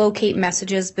also locate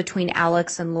messages between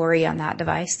Alex and Lori on that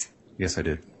device? Yes, I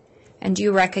did. And do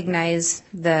you recognize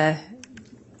the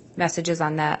messages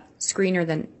on that screen or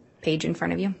the page in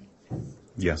front of you?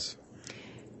 Yes.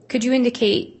 Could you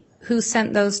indicate who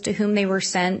sent those, to whom they were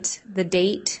sent, the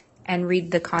date, and read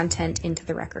the content into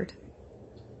the record?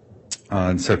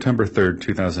 On September 3rd,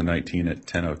 2019 at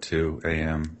 10:02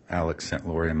 a.m., Alex sent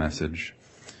Lori a message.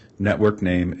 Network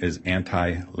name is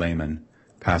Anti-Layman.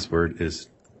 Password is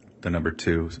the number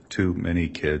 2, too many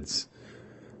kids.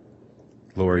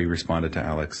 Lori responded to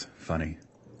Alex, funny.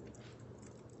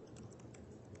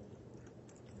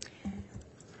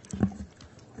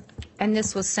 And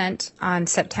this was sent on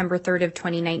September 3rd of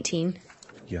 2019.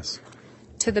 Yes.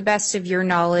 To the best of your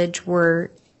knowledge,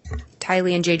 were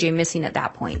Tylee and JJ missing at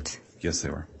that point? Yes, they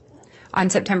were.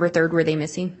 On September 3rd, were they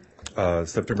missing?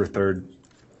 September 3rd,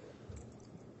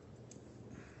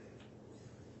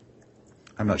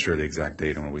 I'm not sure the exact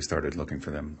date on when we started looking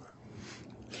for them.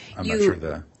 I'm not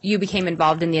sure You became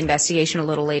involved in the investigation a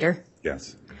little later?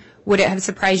 Yes. Would it have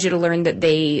surprised you to learn that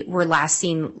they were last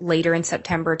seen later in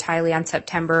September, Tylee on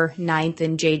September 9th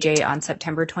and JJ on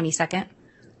September 22nd?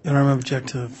 Your Honor, I object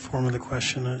to the form of the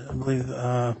question. I believe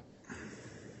that,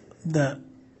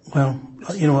 well,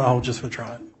 you know what, I'll just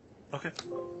withdraw it. Okay.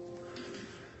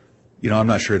 I'm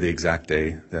not sure the exact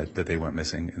day that they went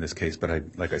missing in this case,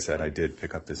 but like I said, I did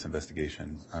pick up this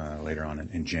investigation later on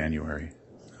in January.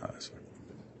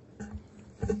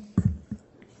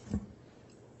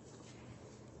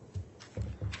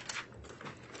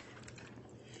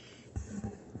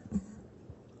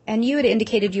 And you had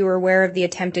indicated you were aware of the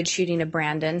attempted shooting of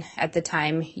Brandon at the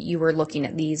time you were looking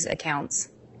at these accounts.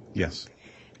 Yes.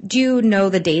 Do you know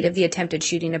the date of the attempted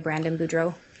shooting of Brandon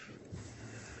Boudreaux?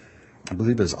 I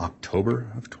believe it was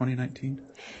October of 2019.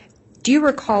 Do you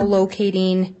recall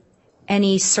locating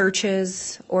any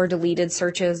searches or deleted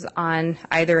searches on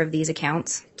either of these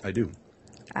accounts? I do.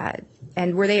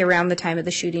 And were they around the time of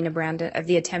the shooting of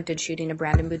the attempted shooting of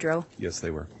Brandon Boudreaux? Yes,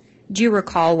 they were. Do you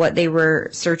recall what they were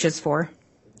searches for?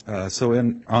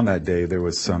 On that day, there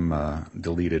was some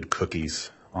deleted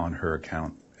cookies on her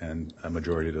account, and a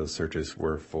majority of those searches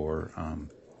were for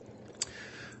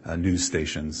news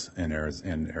stations in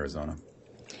Arizona.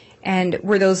 And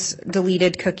were those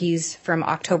deleted cookies from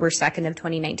October 2nd of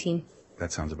 2019?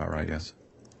 That sounds about right, yes.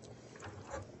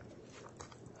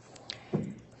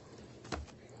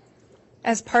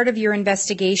 As part of your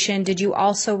investigation, did you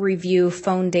also review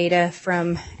phone data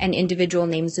from an individual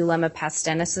named Zulema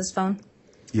Pastenis' phone?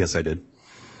 Yes, I did.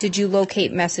 Did you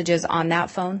locate messages on that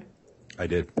phone? I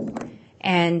did.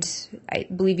 And I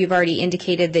believe you've already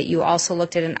indicated that you also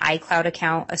looked at an iCloud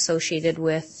account associated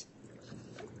with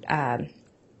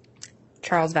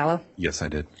Charles Vallow? Yes, I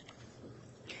did.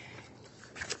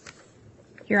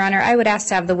 Your Honor, I would ask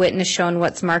to have the witness shown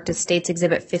what's marked as State's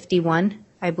Exhibit 51.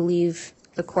 I believe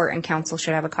the court and counsel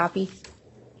should have a copy.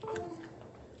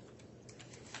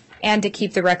 And to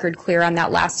keep the record clear on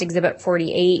that last Exhibit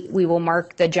 48, we will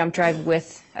mark the jump drive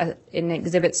with an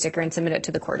exhibit sticker and submit it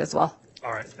to the court as well.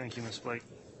 All right. Thank you, Ms. Blake.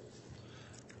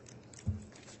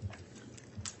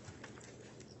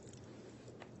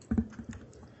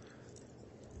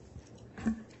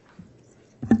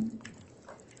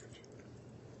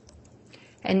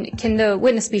 And can the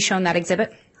witness be shown that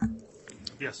exhibit?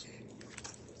 Yes.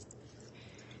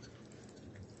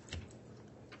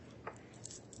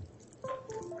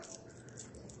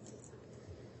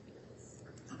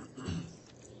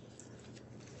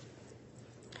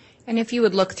 And if you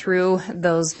would look through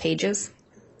those pages.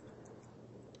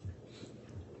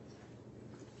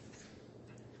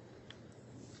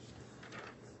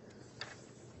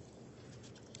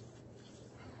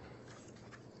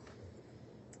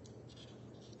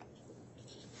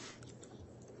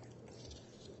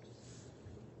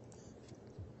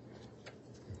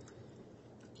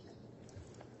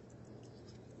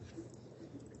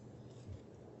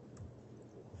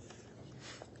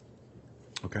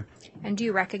 Okay. And do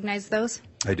you recognize those?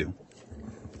 I do.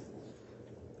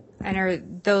 And are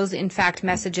those, in fact,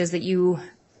 messages that you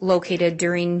located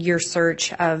during your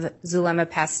search of Zulema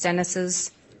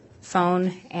Pastenis'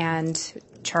 phone and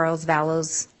Charles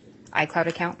Vallow's iCloud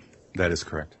account? That is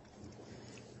correct.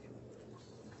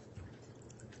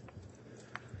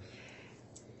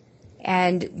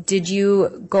 And did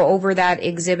you go over that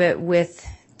exhibit with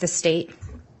the state?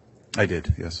 I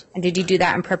did, yes. And did you do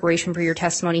that in preparation for your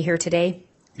testimony here today?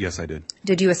 Yes, I did.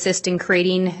 Did you assist in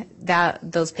creating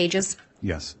those pages?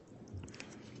 Yes.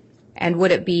 And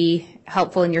would it be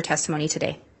helpful in your testimony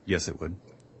today? Yes, it would.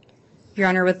 Your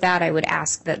Honor, with that, I would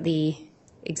ask that the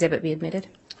exhibit be admitted.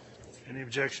 Any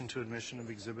objection to admission of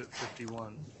Exhibit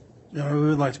 51? Your Honor, we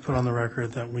would like to put on the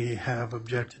record that we have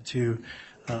objected to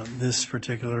this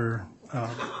particular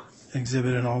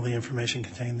exhibit and all the information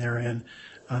contained therein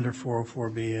under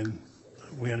 404B, and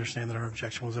we understand that our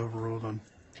objection was overruled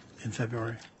in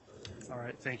February. All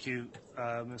right, thank you,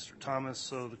 Mr. Thomas.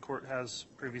 So the court has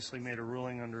previously made a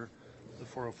ruling under the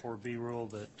 404B rule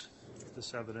that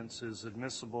this evidence is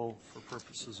admissible for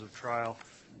purposes of trial.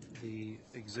 The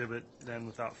exhibit, then,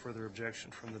 without further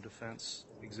objection from the defense,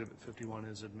 Exhibit 51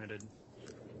 is admitted.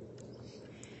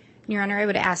 Your Honor, I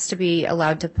would ask to be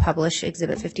allowed to publish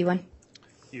Exhibit 51.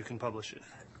 You can publish it.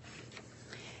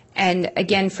 And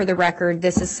again, for the record,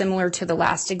 this is similar to the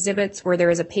last exhibits where there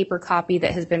is a paper copy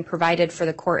that has been provided for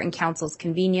the court and counsel's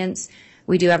convenience.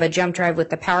 We do have a jump drive with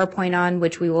the PowerPoint on,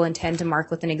 which we will intend to mark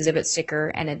with an exhibit sticker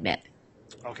and admit.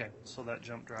 Okay, so that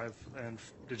jump drive and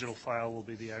digital file will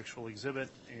be the actual exhibit,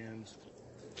 and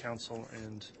counsel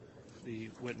and the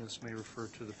witness may refer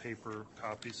to the paper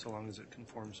copy so long as it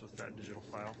conforms with that digital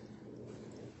file.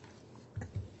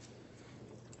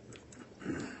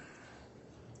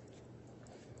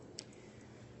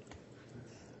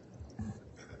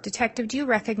 Detective, do you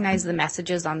recognize the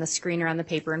messages on the screen or on the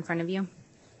paper in front of you?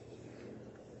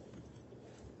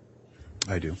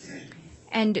 I do.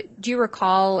 And do you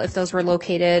recall if those were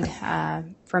located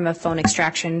from a phone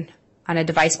extraction on a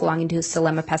device belonging to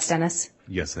Zulema Pastenis?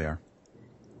 Yes, they are.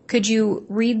 Could you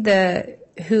read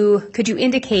could you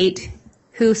indicate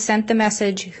who sent the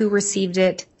message, who received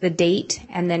it, the date,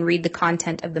 and then read the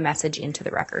content of the message into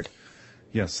the record?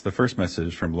 Yes, the first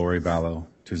message from Lori Vallow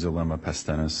to Zulema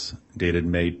Pastenis, dated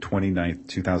May 29th,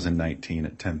 2019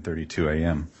 at 10:32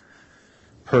 a.m.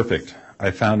 Perfect.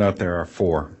 I found out there are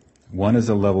 4. One is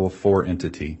a level 4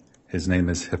 entity. His name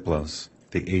is Hiplos.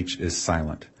 The H is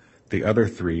silent. The other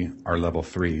 3 are level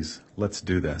 3s. Let's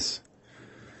do this.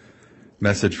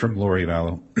 Message from Lori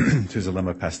Vallow to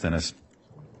Zulema Pastenis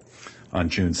on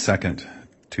June 2nd,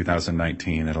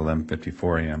 2019 at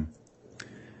 11:54 a.m.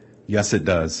 Yes, it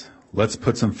does. Let's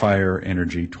put some fire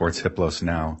energy towards Hiplos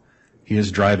now. He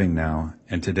is driving now,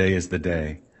 and today is the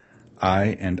day.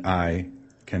 I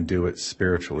can do it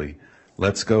spiritually.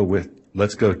 Let's go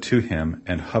to him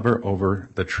and hover over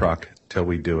the truck till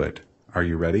we do it. Are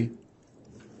you ready?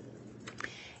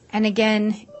 And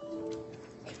again,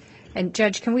 and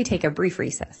Judge, can we take a brief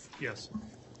recess? Yes.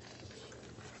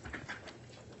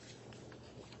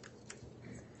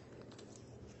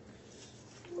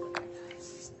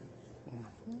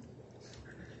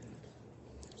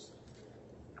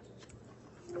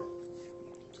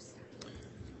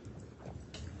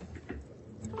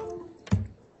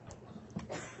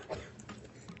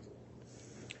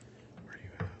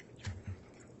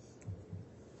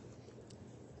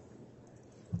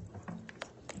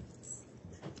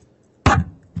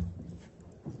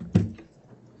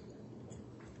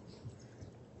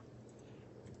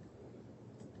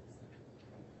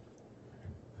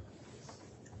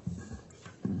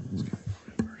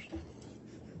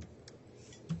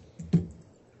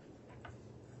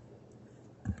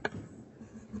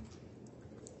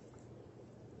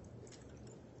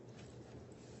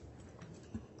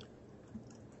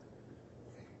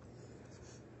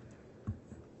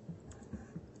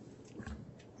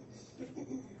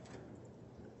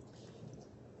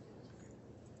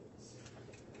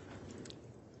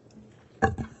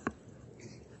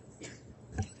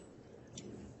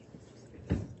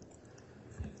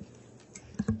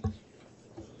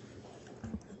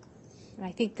 And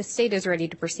I think the state is ready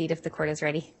to proceed if the court is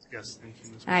ready. Yes, thank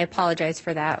you, Ms. I apologize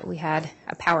for that. We had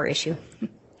a power issue.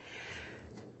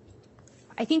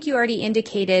 I think you already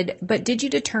indicated, but did you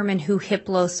determine who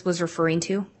Hiplos was referring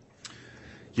to?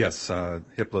 Yes,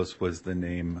 Hiplos was the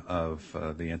name of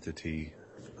the entity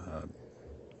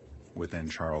within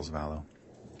Charles Vallow.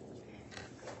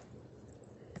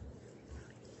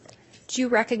 Do you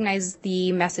recognize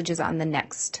the messages on the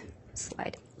next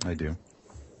slide? I do.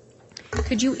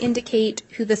 Could you indicate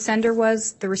who the sender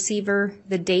was, the receiver,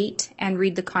 the date, and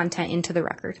read the content into the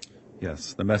record?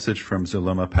 Yes, the message from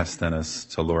Zulema Pastenis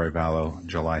to Lori Vallow,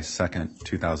 July 2nd,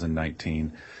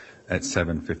 2019 at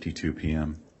 7:52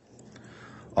 p.m.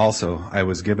 Also, I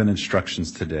was given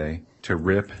instructions today to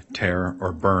rip, tear,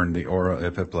 or burn the aura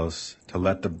of Hiplos to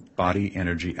let the body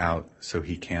energy out so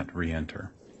he can't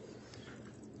re-enter.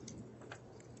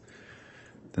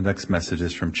 The next message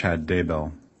is from Chad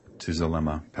Daybell to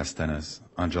Zulema Pastenis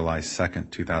on July 2nd,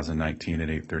 2019 at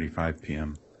 8:35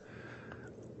 p.m.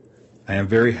 I am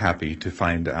very happy to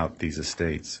find out these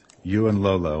estates. You and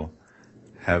Lolo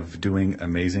have doing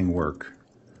amazing work.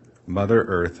 Mother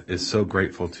Earth is so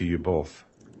grateful to you both.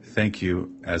 Thank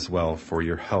you as well for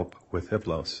your help with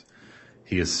Hiplos.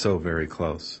 He is so very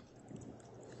close.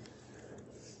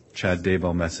 Chad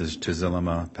Daybell message to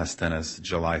Zulema Pastenis,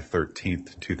 July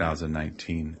 13th,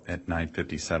 2019 at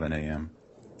 9:57 a.m.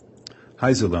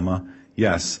 Hi, Zulema.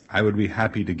 Yes, I would be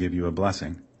happy to give you a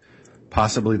blessing,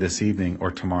 possibly this evening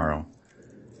or tomorrow.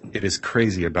 It is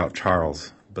crazy about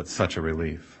Charles, but such a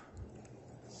relief.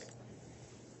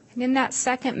 And in that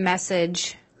second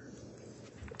message,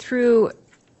 through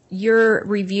your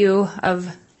review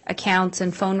of accounts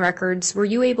and phone records, were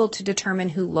you able to determine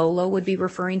who Lolo would be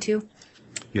referring to?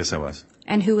 Yes, I was.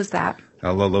 And who was that?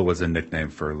 Lolo was a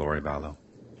nickname for Lori Vallow.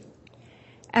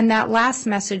 And that last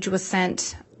message was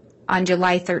sent on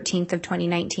July 13th of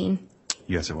 2019?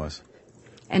 Yes, it was.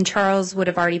 And Charles would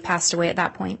have already passed away at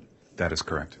that point? That is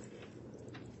correct.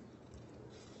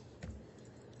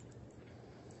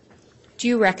 Do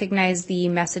you recognize the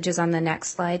messages on the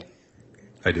next slide?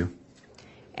 I do.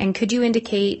 And could you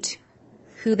indicate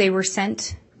who they were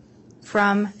sent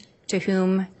from, to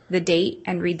whom, the date,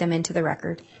 and read them into the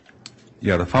record?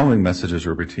 Yeah, the following messages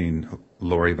were between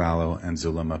Lori Vallow and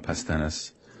Zulema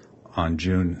Pastenis on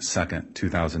June 2nd,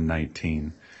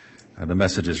 2019. The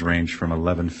messages range from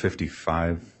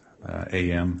 11:55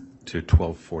 a.m. to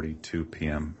 12:42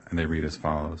 p.m., and they read as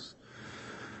follows.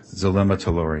 Zulema to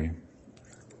Lori.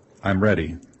 I'm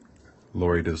ready.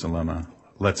 Lori to Zulema.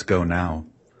 Let's go now.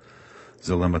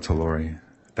 Zulema to Lori.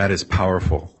 That is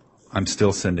powerful. I'm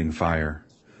still sending fire.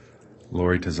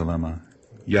 Lori to Zulema.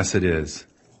 Yes, it is.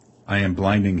 I am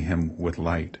blinding him with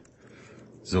light.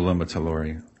 Zulema to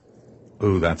Lori.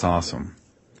 Ooh, that's awesome.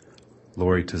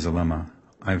 Lori to Zulema.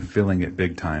 I'm feeling it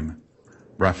big time.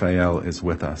 Raphael is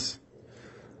with us.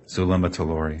 Zulema to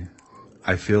Lori.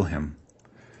 I feel him.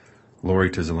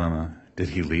 Lori to Zulema. Did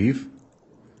he leave?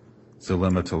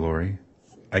 Zulema to Lori.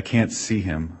 I can't see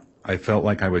him. I felt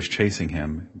like I was chasing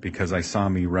him because I saw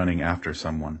me running after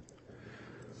someone.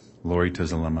 Lori to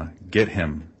Zulema. Get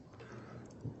him.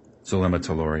 Zulema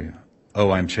to Lori. Oh,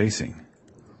 I'm chasing.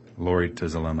 Lori to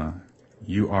Zulema.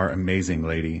 You are amazing,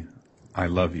 lady. I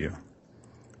love you.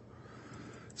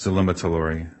 Zulema to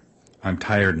Lori, I'm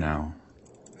tired now.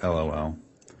 LOL.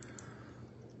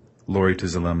 Lori to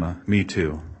Zulema, me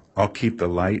too. I'll keep the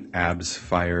light, abs,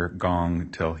 fire, gong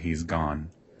till he's gone.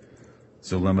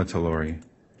 Zulema to Lori,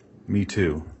 me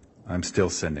too. I'm still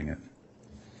sending it.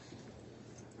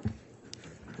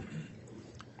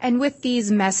 And with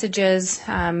these messages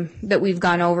that we've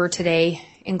gone over today,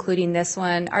 including this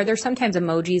one, are there sometimes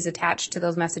emojis attached to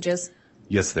those messages?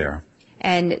 Yes, they are.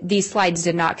 And these slides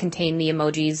did not contain the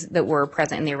emojis that were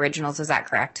present in the originals, is that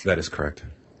correct? That is correct.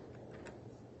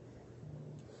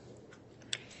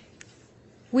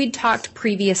 We'd talked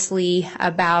previously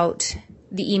about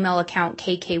the email account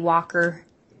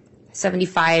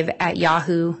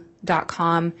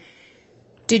kkwalker75@yahoo.com.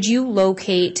 Did you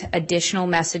locate additional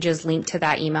messages linked to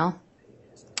that email?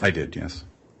 I did, yes.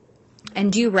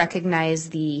 And do you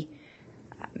recognize the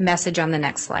message on the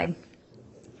next slide?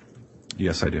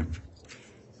 Yes, I do.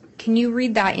 Can you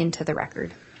read that into the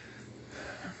record?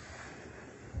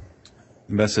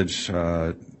 The message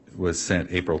was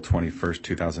sent April 21st,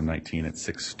 2019 at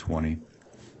 6:20.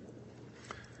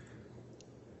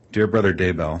 Dear Brother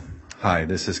Daybell, hi,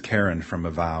 this is Karen from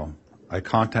VALLOW. I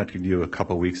contacted you a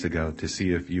couple weeks ago to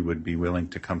see if you would be willing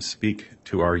to come speak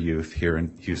to our youth here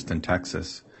in Houston,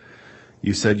 Texas.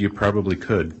 You said you probably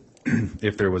could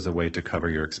if there was a way to cover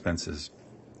your expenses.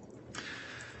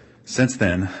 Since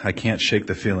then, I can't shake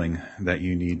the feeling that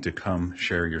you need to come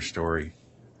share your story,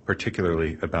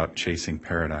 particularly about chasing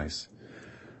paradise.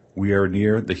 We are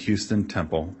near the Houston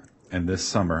Temple, and this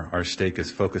summer our stake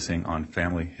is focusing on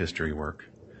family history work.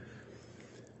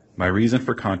 My reason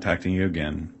for contacting you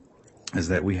again is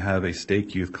that we have a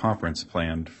stake youth conference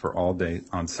planned for all day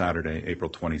on Saturday, April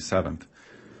 27th.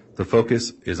 The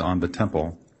focus is on the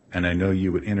temple, and I know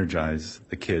you would energize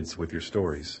the kids with your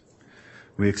stories.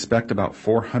 We expect about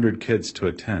 400 kids to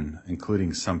attend,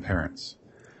 including some parents.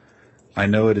 I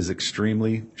know it is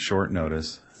extremely short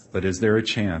notice, but is there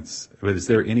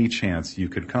any chance you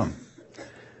could come?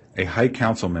 A high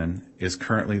councilman is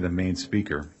currently the main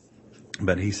speaker,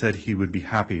 but he said he would be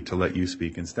happy to let you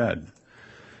speak instead.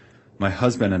 My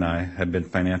husband and I have been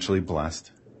financially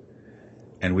blessed,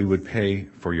 and we would pay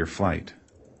for your flight.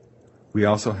 We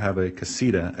also have a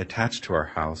casita attached to our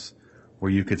house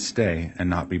where you could stay and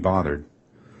not be bothered.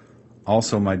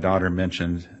 Also, my daughter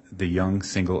mentioned the young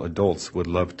single adults would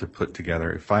love to put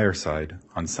together a fireside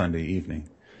on Sunday evening.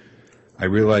 I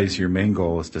realize your main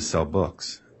goal is to sell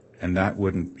books, and that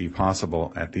wouldn't be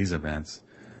possible at these events,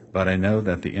 but I know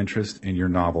that the interest in your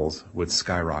novels would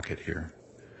skyrocket here.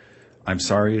 I'm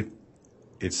sorry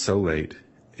it's so late.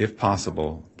 If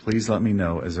possible, please let me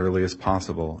know as early as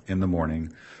possible in the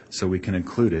morning so we can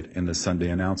include it in the Sunday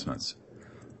announcements.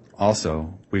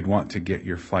 Also, we'd want to get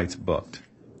your flights booked.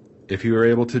 If you are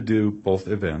able to do both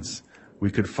events,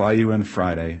 we could fly you in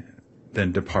Friday,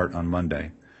 then depart on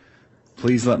Monday.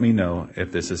 Please let me know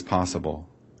if this is possible.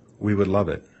 We would love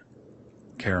it.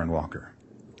 Karen Walker.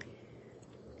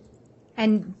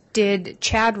 And did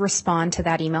Chad respond to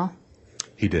that email?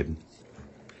 He did.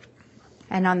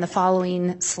 And on the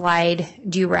following slide,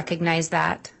 do you recognize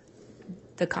that,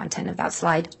 the content of that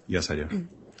slide? Yes, I do.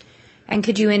 And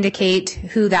could you indicate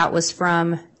who that was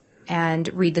from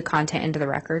and read the content into the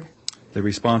record? The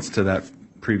response to that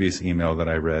previous email that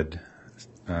I read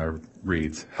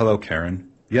reads, Hello, Karen.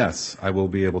 Yes, I will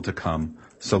be able to come,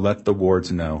 so let the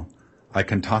wards know. I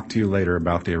can talk to you later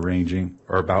about arranging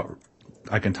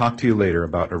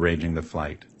the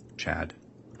flight. Chad.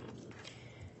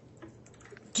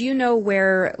 Do you know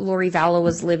where Lori Vallow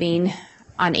was living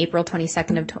on April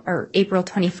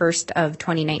 21st of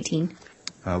 2019?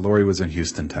 Lori was in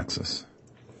Houston, Texas.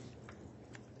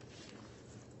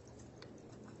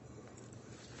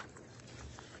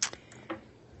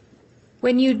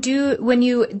 When you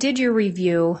did your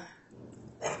review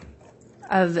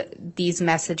of these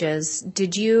messages,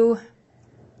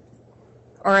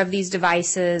 or of these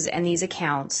devices and these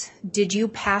accounts, did you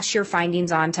pass your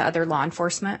findings on to other law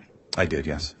enforcement? I did,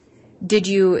 yes. Did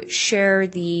you share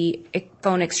the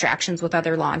phone extractions with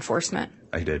other law enforcement?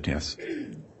 I did, yes.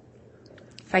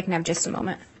 If I can have just a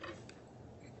moment.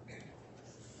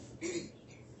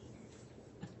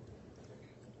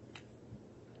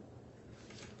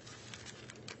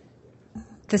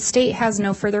 The state has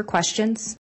no further questions.